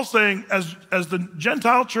is, Paul's saying, as the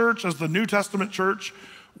Gentile church, as the New Testament church,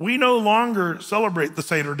 we no longer celebrate the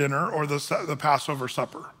Seder dinner or the Passover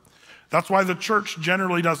supper. That's why the church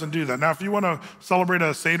generally doesn't do that. Now, if you want to celebrate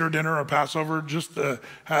a Seder dinner or Passover just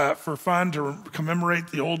for fun, to commemorate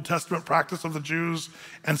the Old Testament practice of the Jews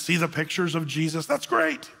and see the pictures of Jesus, that's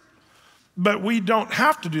great. But we don't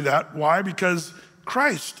have to do that. Why? Because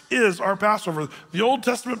Christ is our Passover. The Old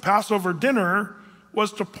Testament Passover dinner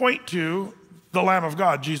was to point to the Lamb of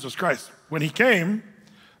God, Jesus Christ. When he came,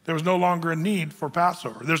 there was no longer a need for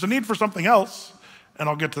Passover. There's a need for something else, and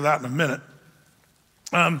I'll get to that in a minute.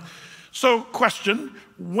 So question,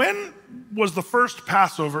 when was the first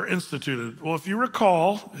Passover instituted? Well, if you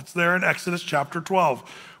recall, it's there in Exodus chapter 12,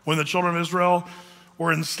 when the children of Israel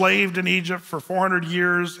were enslaved in Egypt for 400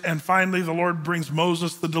 years. And finally, the Lord brings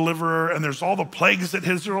Moses, the deliverer, and there's all the plagues that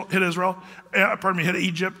hit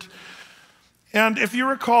Egypt. And if you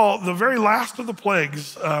recall, the very last of the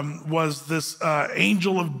plagues was this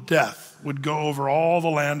angel of death would go over all the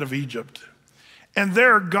land of Egypt. And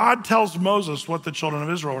there, God tells Moses what the children of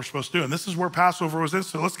Israel were supposed to do. And this is where Passover was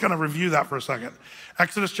instituted. Let's kind of review that for a second.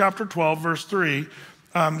 Exodus chapter 12, verse 3,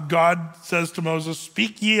 God says to Moses,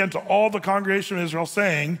 "Speak ye unto all the congregation of Israel,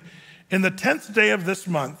 saying, in the 10th day of this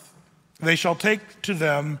month, they shall take to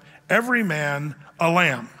them every man a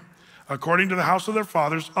lamb, according to the house of their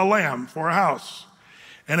fathers, a lamb for a house.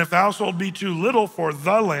 And if the household be too little for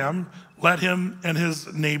the lamb, let him and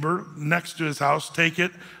his neighbor next to his house take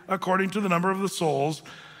it according to the number of the souls.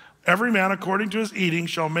 Every man according to his eating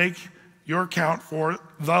shall make your count for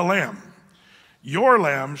the lamb. Your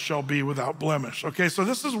lamb shall be without blemish." Okay, so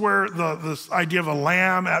this is where this idea of a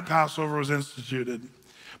lamb at Passover was instituted.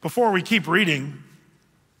 Before we keep reading,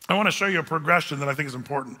 I want to show you a progression that I think is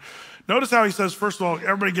important. Notice how he says, first of all,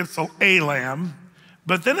 everybody gets a lamb,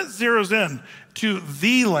 but then it zeroes in to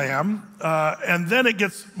the lamb, and then it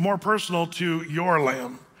gets more personal to your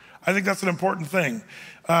lamb. I think that's an important thing.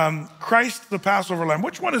 Christ, the Passover lamb,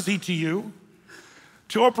 which one is he to you?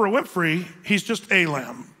 To Oprah Winfrey, he's just a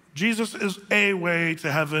lamb. Jesus is a way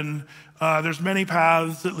to heaven. There's many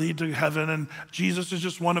paths that lead to heaven, and Jesus is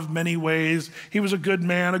just one of many ways. He was a good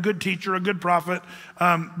man, a good teacher, a good prophet,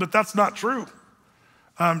 but that's not true.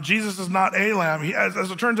 Jesus is not a lamb.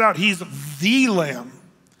 As it turns out, he's the lamb.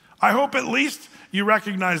 I hope at least you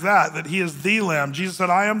recognize that he is the lamb. Jesus said,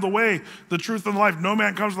 "I am the way, the truth, and the life. No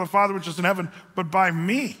man comes to the Father which is in heaven, but by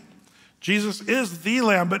me." Jesus is the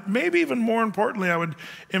lamb, but maybe even more importantly, I would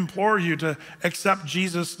implore you to accept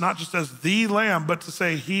Jesus not just as the lamb, but to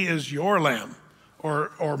say he is your lamb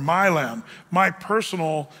or my lamb, my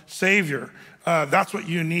personal savior. That's what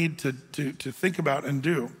you need to think about and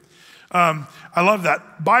do. I love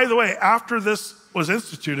that. By the way, after this was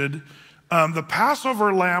instituted, the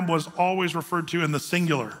Passover lamb was always referred to in the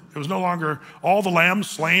singular. It was no longer all the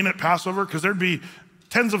lambs slain at Passover, because there'd be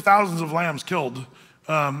tens of thousands of lambs killed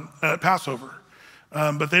at Passover.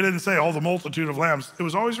 But they didn't say all the multitude of lambs. It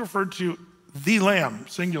was always referred to the lamb,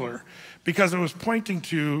 singular, because it was pointing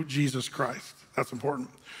to Jesus Christ. That's important.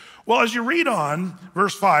 Well, as you read on,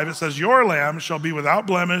 verse 5, it says, "Your lamb shall be without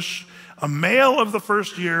blemish, a male of the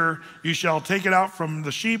first year. You shall take it out from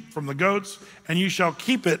the sheep, from the goats, and you shall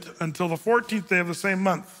keep it until the 14th day of the same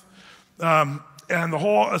month. And the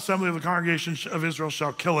whole assembly of the congregation of Israel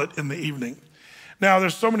shall kill it in the evening." Now,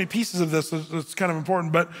 there's so many pieces of this that's kind of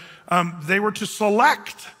important, but they were to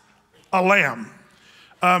select a lamb.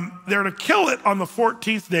 They're to kill it on the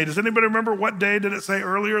 14th day. Does anybody remember what day did it say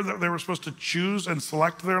earlier that they were supposed to choose and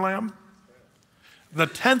select their lamb? The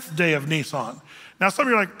 10th day of Nisan. Now, some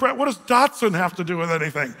of you are like, "Brett, what does Datsun have to do with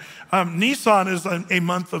anything?" Nisan is a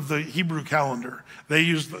month of the Hebrew calendar. They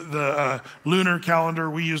use the lunar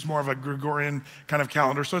calendar. We use more of a Gregorian kind of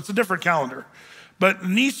calendar, so it's a different calendar. But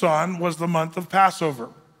Nisan was the month of Passover.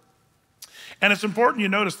 And it's important you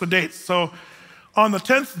notice the dates. So on the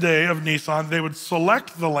 10th day of Nisan, they would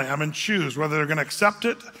select the lamb and choose whether they're going to accept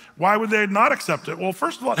it. Why would they not accept it? Well,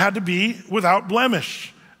 first of all, it had to be without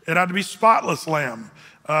blemish. It had to be spotless lamb.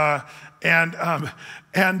 And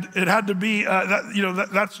it had to be,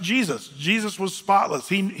 that's Jesus. Jesus was spotless.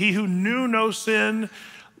 He who knew no sin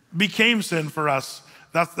became sin for us.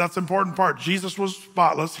 That's an important part. Jesus was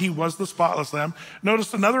spotless. He was the spotless lamb.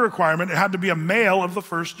 Notice another requirement. It had to be a male of the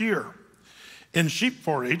first year. In sheep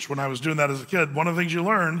 4-H, when I was doing that as a kid, one of the things you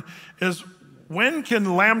learn is, when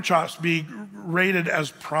can lamb chops be rated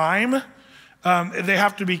as prime? They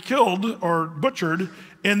have to be killed or butchered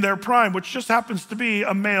in their prime, which just happens to be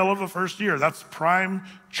a male of the first year. That's prime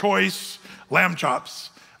choice lamb chops,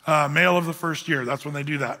 male of the first year. That's when they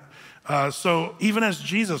do that. So even as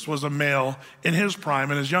Jesus was a male in his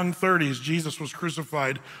prime, in his young 30s, Jesus was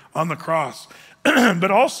crucified on the cross. But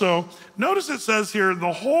also, notice it says here,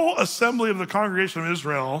 the whole assembly of the congregation of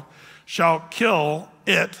Israel shall kill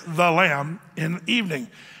it, the lamb, in the evening.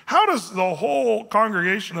 How does the whole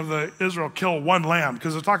congregation of the Israel kill one lamb?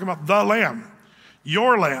 Because they're talking about the lamb,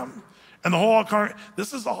 your lamb. And the whole,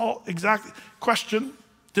 this is the whole exact question.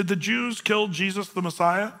 Did the Jews kill Jesus the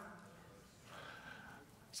Messiah?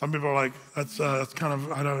 Some people are like, that's kind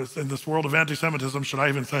of, I don't know, in this world of anti-Semitism, should I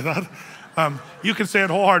even say that? You can say it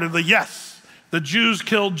wholeheartedly, yes. The Jews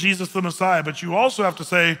killed Jesus the Messiah, but you also have to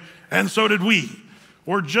say, and so did we.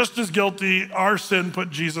 We're just as guilty. Our sin put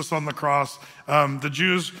Jesus on the cross. The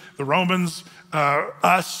Jews, the Romans,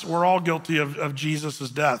 us, we're all guilty of Jesus'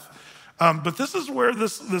 death. But this is where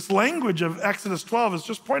this language of Exodus 12 is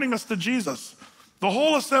just pointing us to Jesus. The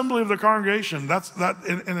whole assembly of the congregation, in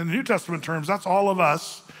the New Testament terms, that's all of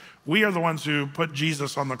us. We are the ones who put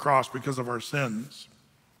Jesus on the cross because of our sins.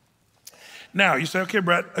 Now, you say, okay,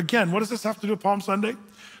 Brett, again, what does this have to do with Palm Sunday?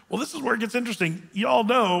 Well, this is where it gets interesting. You all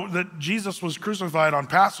know that Jesus was crucified on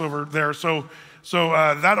Passover there, so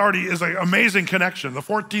that already is an amazing connection. The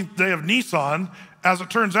 14th day of Nisan, as it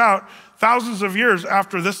turns out, thousands of years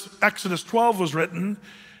after this Exodus 12 was written,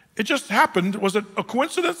 it just happened. Was it a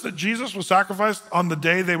coincidence that Jesus was sacrificed on the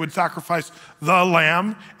day they would sacrifice the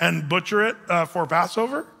lamb and butcher it for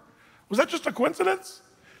Passover? Was that just a coincidence?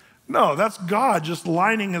 No, that's God just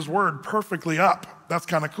lining his word perfectly up. That's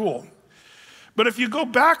kind of cool. But if you go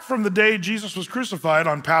back from the day Jesus was crucified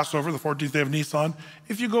on Passover, the 14th day of Nisan,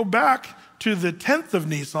 if you go back to the 10th of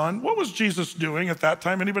Nisan, what was Jesus doing at that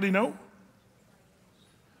time? Anybody know?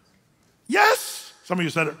 Yes, some of you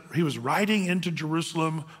said it. He was riding into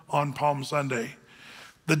Jerusalem on Palm Sunday.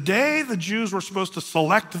 The day the Jews were supposed to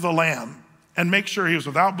select the lamb and make sure he was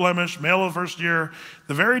without blemish, male of the first year,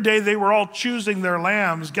 the very day they were all choosing their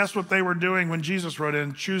lambs, guess what they were doing when Jesus rode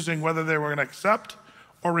in? Choosing whether they were going to accept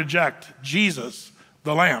or reject Jesus,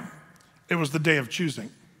 the lamb. It was the day of choosing.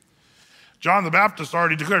 John the Baptist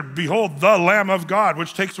already declared, behold, the Lamb of God,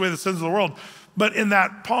 which takes away the sins of the world. But in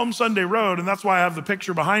that Palm Sunday road, and that's why I have the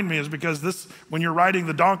picture behind me, is because this, when you're riding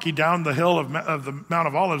the donkey down the hill of the Mount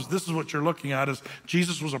of Olives, this is what you're looking at, is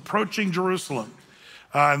Jesus was approaching Jerusalem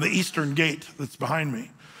and the eastern gate that's behind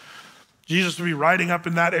me. Jesus would be riding up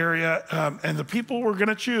in that area, and the people were going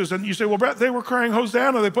to choose. And you say, well, Brett, they were crying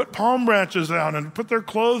Hosanna. They put palm branches down and put their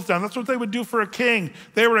clothes down. That's what they would do for a king.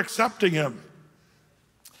 They were accepting him.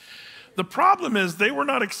 The problem is they were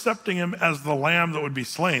not accepting him as the lamb that would be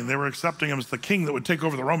slain. They were accepting him as the king that would take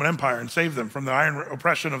over the Roman Empire and save them from the iron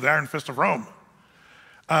oppression of the iron fist of Rome.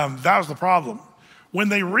 That was the problem. When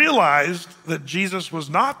they realized that Jesus was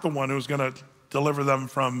not the one who was going to deliver them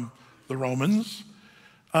from the Romans,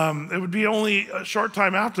 it would be only a short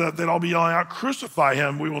time after that they'd all be yelling out, crucify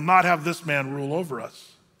him. We will not have this man rule over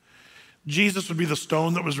us. Jesus would be the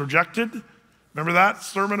stone that was rejected. Remember that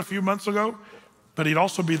sermon a few months ago? But he'd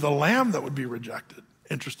also be the lamb that would be rejected,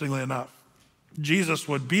 interestingly enough. Jesus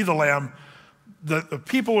would be the lamb that the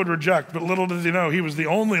people would reject, but little did they know he was the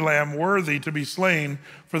only lamb worthy to be slain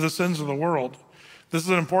for the sins of the world. This is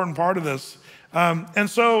an important part of this. And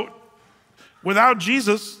so without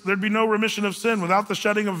Jesus, there'd be no remission of sin. Without the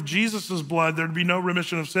shedding of Jesus' blood, there'd be no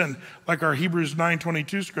remission of sin, like our Hebrews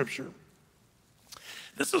 9:22 scripture.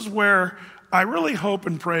 This is where I really hope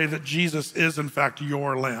and pray that Jesus is, in fact,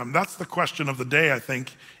 your lamb. That's the question of the day, I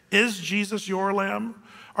think. Is Jesus your lamb?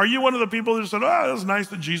 Are you one of the people who said, oh, it was nice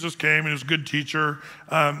that Jesus came and he was a good teacher?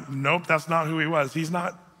 Nope, that's not who he was. He's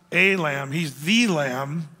not a lamb. He's the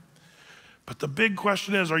lamb. But the big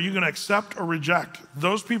question is, are you going to accept or reject?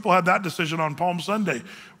 Those people had that decision on Palm Sunday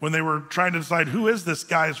when they were trying to decide, who is this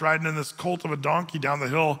guy who's riding in this colt of a donkey down the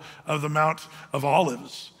hill of the Mount of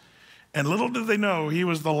Olives? And little did they know he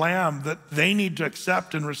was the lamb that they need to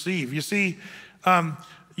accept and receive. You see,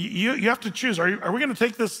 you have to choose. Are we going to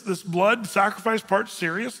take this blood sacrifice part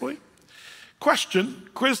seriously? Question,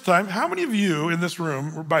 quiz time. How many of you in this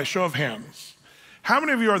room, by show of hands, how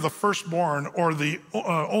many of you are the firstborn or the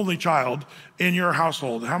only child in your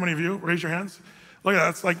household? How many of you? Raise your hands. Look at that.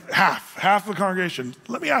 It's like half the congregation.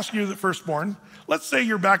 Let me ask you, the firstborn. Let's say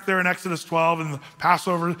you're back there in Exodus 12 and the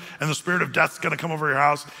Passover and the spirit of death's going to come over your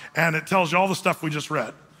house and it tells you all the stuff we just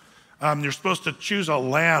read. You're supposed to choose a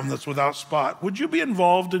lamb that's without spot. Would you be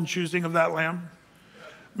involved in choosing of that lamb?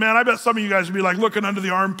 Man, I bet some of you guys would be like looking under the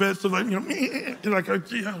armpits and like,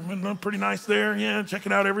 yeah, pretty nice there. Yeah,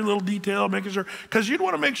 checking out every little detail, making sure, because you'd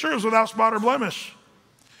want to make sure it was without spot or blemish.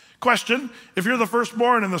 Question, if you're the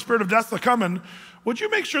firstborn and the spirit of death's coming, would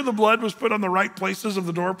you make sure the blood was put on the right places of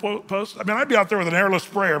the doorpost? I mean, I'd be out there with an airless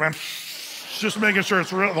sprayer, man, just making sure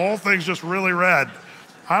it's real, the whole thing's just really red.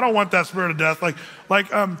 I don't want that spirit of death.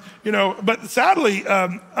 But sadly,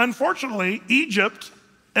 unfortunately, Egypt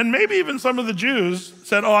and maybe even some of the Jews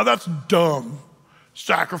said, oh, that's dumb.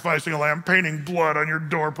 Sacrificing a lamb, painting blood on your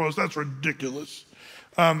doorpost, that's ridiculous.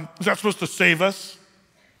 Is that supposed to save us?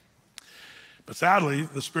 But sadly,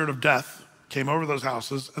 the spirit of death came over those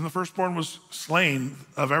houses, and the firstborn was slain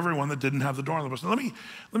of everyone that didn't have the door on the post. Now,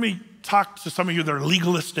 let me talk to some of you that are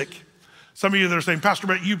legalistic. Some of you that are saying, Pastor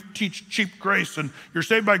Brett, you teach cheap grace, and you're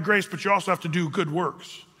saved by grace, but you also have to do good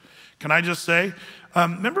works. Can I just say,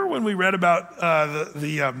 remember when we read about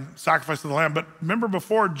the sacrifice of the lamb, but remember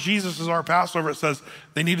before Jesus is our Passover, it says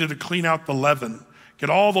they needed to clean out the leaven, get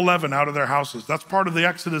all the leaven out of their houses. That's part of the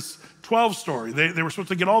Exodus 12 story. They were supposed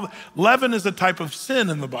to get all the, leaven is a type of sin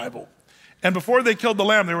in the Bible. And before they killed the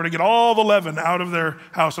lamb, they were to get all the leaven out of their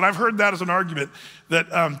house. And I've heard that as an argument that,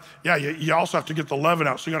 you also have to get the leaven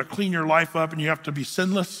out. So you got to clean your life up and you have to be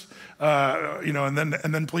sinless, and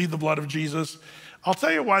then plead the blood of Jesus. I'll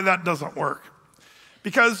tell you why that doesn't work.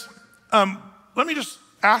 Because let me just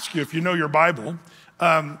ask you, if you know your Bible,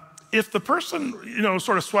 if the person,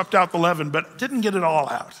 sort of swept out the leaven but didn't get it all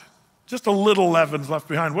out, just a little leaven's left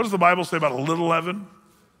behind. What does the Bible say about a little leaven?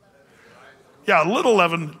 Yeah, a little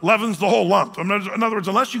leaven leavens the whole lump. In other words,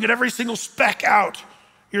 unless you get every single speck out,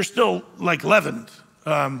 you're still like leavened.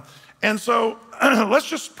 And so let's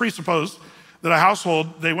just presuppose that a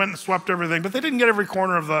household, they went and swept everything, but they didn't get every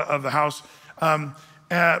corner of the house.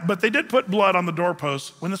 But they did put blood on the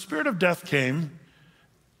doorposts. When the spirit of death came,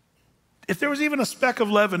 if there was even a speck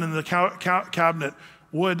of leaven in the cabinet,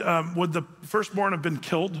 would the firstborn have been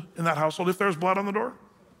killed in that household if there was blood on the door?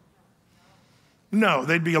 No,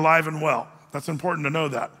 they'd be alive and well. That's important to know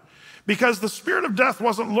that. Because the spirit of death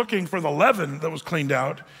wasn't looking for the leaven that was cleaned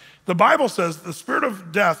out. The Bible says the spirit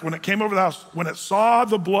of death, when it came over the house, when it saw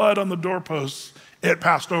the blood on the doorposts, it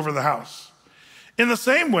passed over the house. In the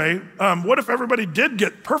same way, what if everybody did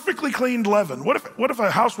get perfectly cleaned leaven? What if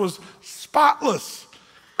a house was spotless?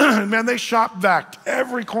 Man, they shop vacked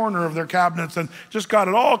every corner of their cabinets and just got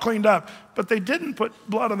it all cleaned up, but they didn't put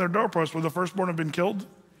blood on their doorposts. Would the firstborn have been killed?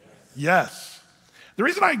 Yes. The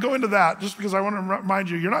reason I go into that, just because I want to remind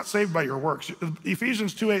you, you're not saved by your works.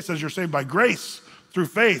 Ephesians 2:8 says you're saved by grace through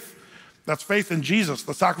faith. That's faith in Jesus,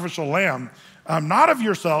 the sacrificial lamb. Not of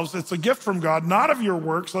yourselves, it's a gift from God, not of your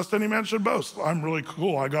works, lest any man should boast. I'm really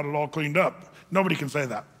cool, I got it all cleaned up. Nobody can say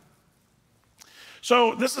that.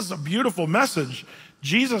 So this is a beautiful message.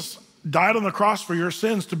 Jesus died on the cross for your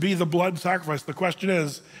sins to be the blood sacrifice. The question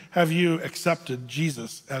is, have you accepted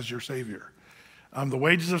Jesus as your Savior? The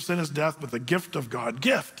wages of sin is death, but the gift of God,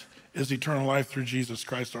 gift, is eternal life through Jesus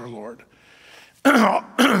Christ our Lord.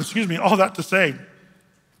 Excuse me, all that to say,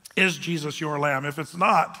 is Jesus your lamb? If he's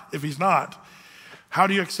not, how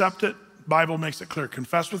do you accept it? Bible makes it clear.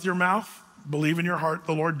 Confess with your mouth, believe in your heart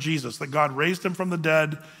the Lord Jesus, that God raised him from the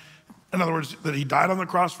dead. In other words, that he died on the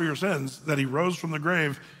cross for your sins, that he rose from the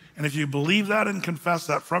grave. And if you believe that and confess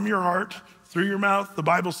that from your heart, through your mouth, the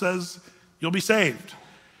Bible says you'll be saved.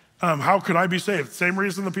 How could I be saved? Same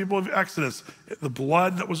reason the people of Exodus, the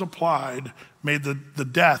blood that was applied made the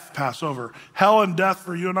death pass over. Hell and death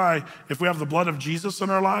for you and I, if we have the blood of Jesus in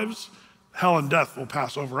our lives, hell and death will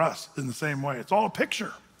pass over us in the same way. It's all a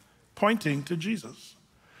picture pointing to Jesus.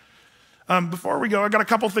 Before we go, I got a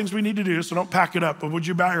couple things we need to do, so don't pack it up, but would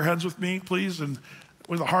you bow your heads with me, please, and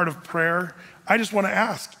with a heart of prayer? I just want to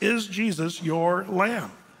ask, is Jesus your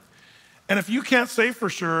lamb? And if you can't say for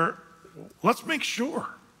sure, let's make sure.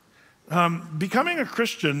 Becoming a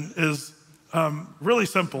Christian is really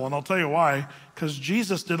simple, and I'll tell you why, because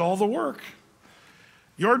Jesus did all the work.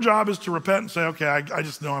 Your job is to repent and say, okay, I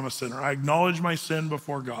just know I'm a sinner. I acknowledge my sin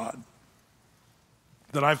before God,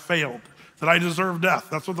 that I've failed, that I deserve death.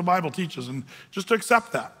 That's what the Bible teaches, and just to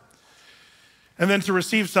accept that. And then to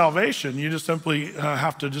receive salvation, you just simply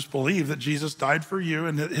have to just believe that Jesus died for you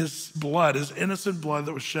and that his blood, his innocent blood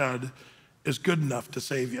that was shed, is good enough to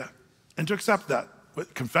save you. And to accept that.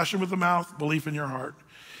 With confession with the mouth, belief in your heart.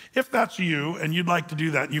 If that's you and you'd like to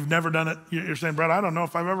do that, and you've never done it, you're saying, Brett, I don't know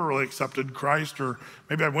if I've ever really accepted Christ, or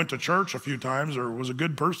maybe I went to church a few times or was a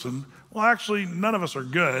good person. Well, actually, none of us are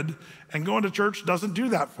good, and going to church doesn't do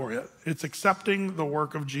that for you. It's accepting the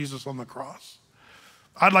work of Jesus on the cross.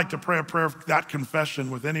 I'd like to pray a prayer of that confession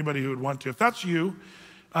with anybody who would want to. If that's you,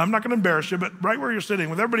 I'm not going to embarrass you, but right where you're sitting,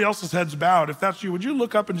 with everybody else's heads bowed, if that's you, would you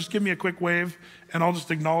look up and just give me a quick wave, and I'll just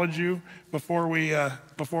acknowledge you before we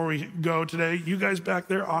go today. You guys back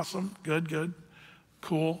there, awesome, good,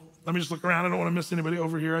 cool. Let me just look around. I don't want to miss anybody.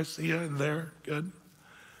 Over here, I see you, and there, good.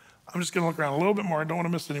 I'm just going to look around a little bit more. I don't want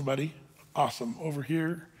to miss anybody. Awesome, over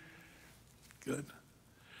here, good.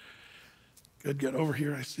 Over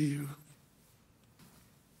here, I see you.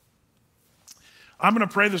 I'm going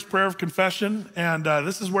to pray this prayer of confession, and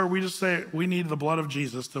this is where we just say we need the blood of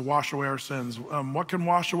Jesus to wash away our sins. What can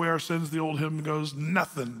wash away our sins? The old hymn goes,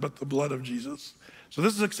 nothing but the blood of Jesus. So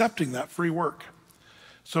this is accepting that free work.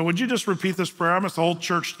 So would you just repeat this prayer? I'm going to ask the whole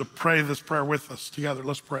church to pray this prayer with us together.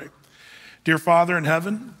 Let's pray. Dear Father in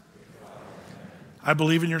heaven, I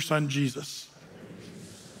believe in your Son Jesus,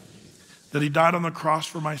 that he died on the cross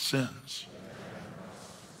for my sins,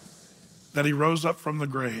 that he rose up from the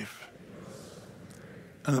grave,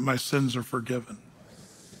 and that my sins are forgiven.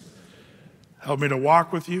 Help me to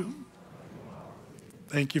walk with you.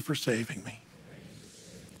 Thank you for saving me.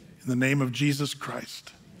 In the name of Jesus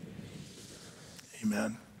Christ.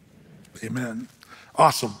 Amen. Amen.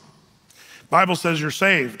 Awesome. Bible says you're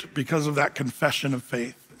saved because of that confession of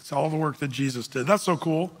faith. It's all the work that Jesus did. That's so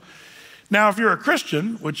cool. Now, if you're a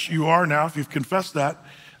Christian, which you are now, if you've confessed that,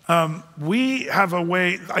 we have a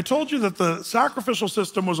way. I told you that the sacrificial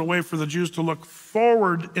system was a way for the Jews to look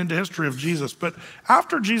forward into history of Jesus. But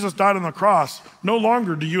after Jesus died on the cross, no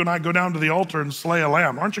longer do you and I go down to the altar and slay a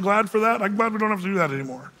lamb. Aren't you glad for that? I'm glad we don't have to do that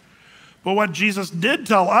anymore. But what Jesus did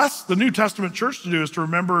tell us, the New Testament church, to do is to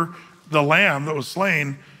remember the lamb that was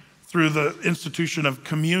slain through the institution of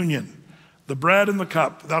communion. The bread and the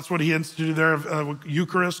cup, that's what he instituted there,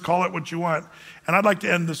 Eucharist, call it what you want. And I'd like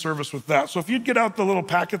to end the service with that. So if you'd get out the little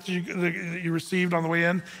packets you received on the way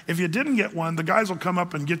in, if you didn't get one, the guys will come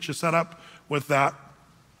up and get you set up with that.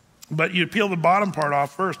 But you peel the bottom part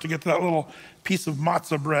off first to get to that little piece of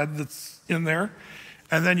matzah bread that's in there.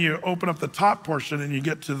 And then you open up the top portion and you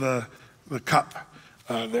get to the cup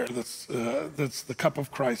there, that's the cup of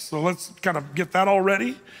Christ. So let's kind of get that all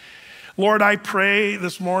ready. Lord, I pray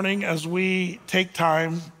this morning as we take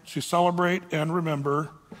time to celebrate and remember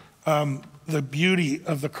the beauty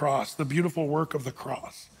of the cross, the beautiful work of the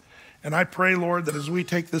cross. And I pray, Lord, that as we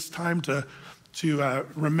take this time to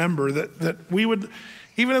remember that we would,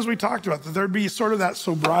 even as we talked about, that there'd be sort of that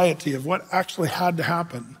sobriety of what actually had to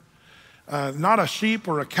happen. Not a sheep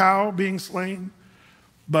or a cow being slain,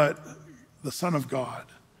 but the Son of God.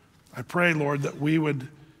 I pray, Lord, that we would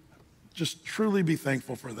just truly be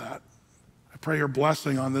thankful for that. I pray your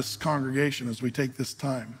blessing on this congregation as we take this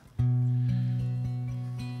time.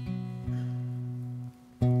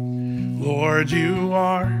 Lord, you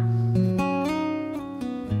are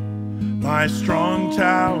my strong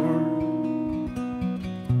tower.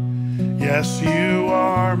 Yes, you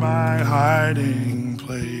are my hiding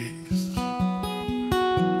place.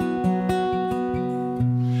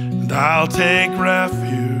 And I'll take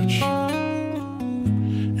refuge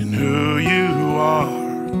in who you are.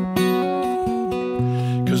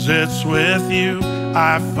 'Cause it's with you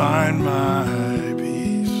I find my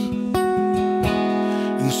peace.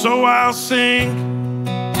 And so I'll sing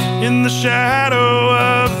in the shadow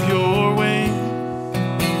of your wing,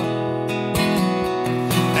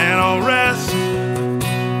 and I'll rest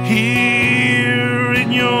here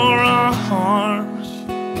in your arms.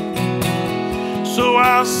 So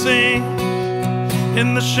I'll sing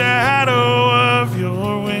in the shadow of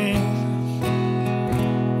your wings.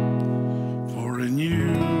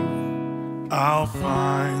 I'll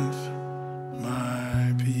find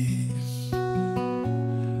my peace.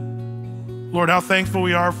 Lord, how thankful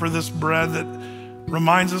we are for this bread that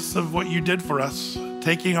reminds us of what you did for us,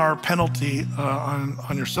 taking our penalty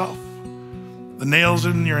on yourself. The nails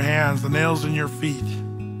in your hands, the nails in your feet,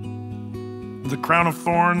 the crown of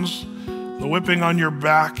thorns, the whipping on your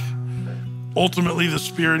back, ultimately the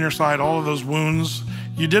spear in your side, all of those wounds.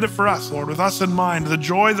 You did it for us, Lord, with us in mind. The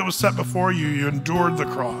joy that was set before you, you endured the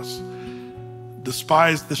cross,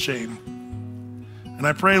 despised the shame. And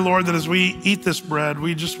I pray, Lord, that as we eat this bread,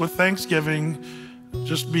 we just with thanksgiving,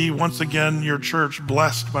 just be once again your church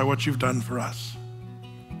blessed by what you've done for us.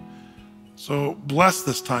 So bless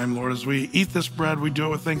this time, Lord, as we eat this bread, we do it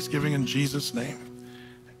with thanksgiving in Jesus' name.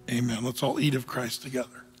 Amen. Let's all eat of Christ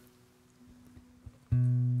together.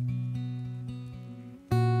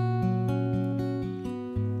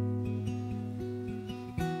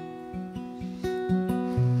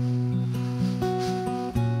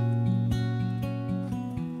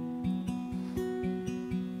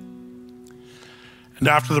 And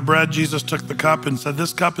after the bread, Jesus took the cup and said,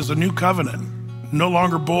 this cup is a new covenant. No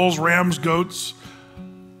longer bulls, rams, goats,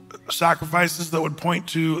 sacrifices that would point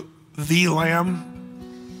to the Lamb.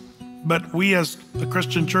 But we as the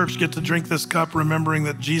Christian church get to drink this cup remembering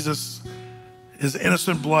that Jesus, his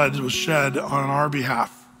innocent blood was shed on our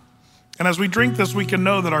behalf. And as we drink this, we can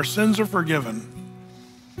know that our sins are forgiven.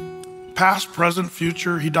 Past, present,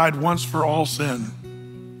 future, he died once for all sin.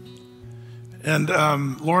 And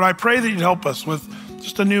Lord, I pray that you'd help us with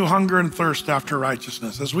just a new hunger and thirst after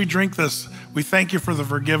righteousness. As we drink this, we thank you for the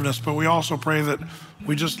forgiveness, but we also pray that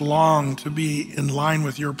we just long to be in line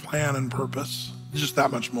with your plan and purpose, just that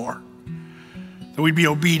much more. That we'd be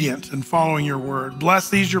obedient in following your word. Bless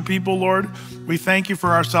these, your people, Lord. We thank you for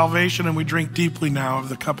our salvation, and we drink deeply now of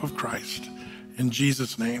the cup of Christ. In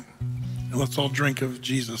Jesus' name. And let's all drink of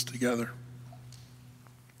Jesus together.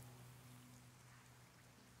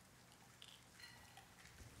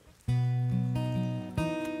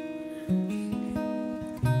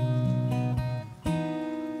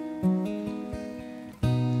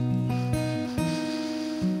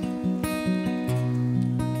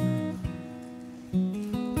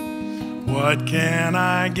 What can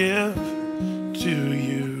I give to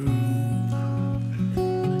you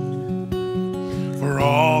for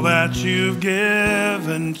all that you've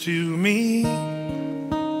given to me.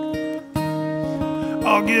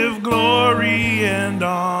 I'll give glory and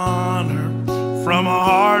honor from a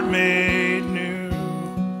heart made new.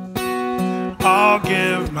 I'll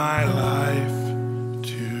give my life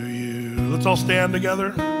to you. Let's all stand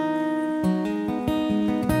together.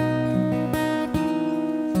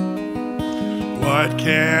 What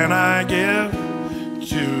can I give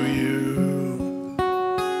to you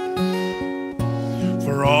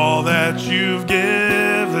for all that you've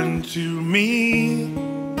given to me?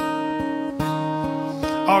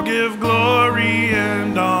 I'll give glory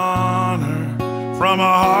and honor from a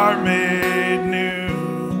heart made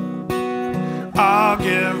new. I'll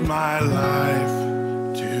give my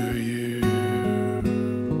life to you.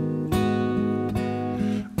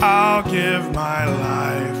 I'll give my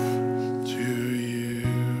life.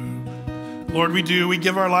 Lord, we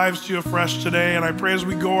give our lives to you afresh today, and I pray as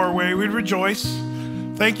we go our way, we'd rejoice.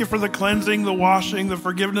 Thank you for the cleansing, the washing, the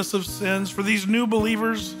forgiveness of sins. For these new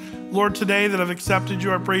believers, Lord, today that have accepted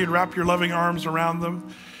you, I pray you'd wrap your loving arms around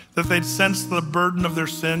them, that they'd sense the burden of their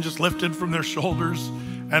sin just lifted from their shoulders,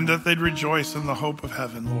 and that they'd rejoice in the hope of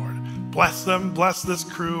heaven, Lord. Bless them, bless this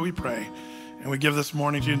crew, we pray. And we give this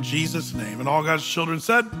morning to you in Jesus' name. And all God's children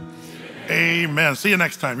said, Amen. See you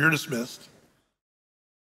next time. You're dismissed.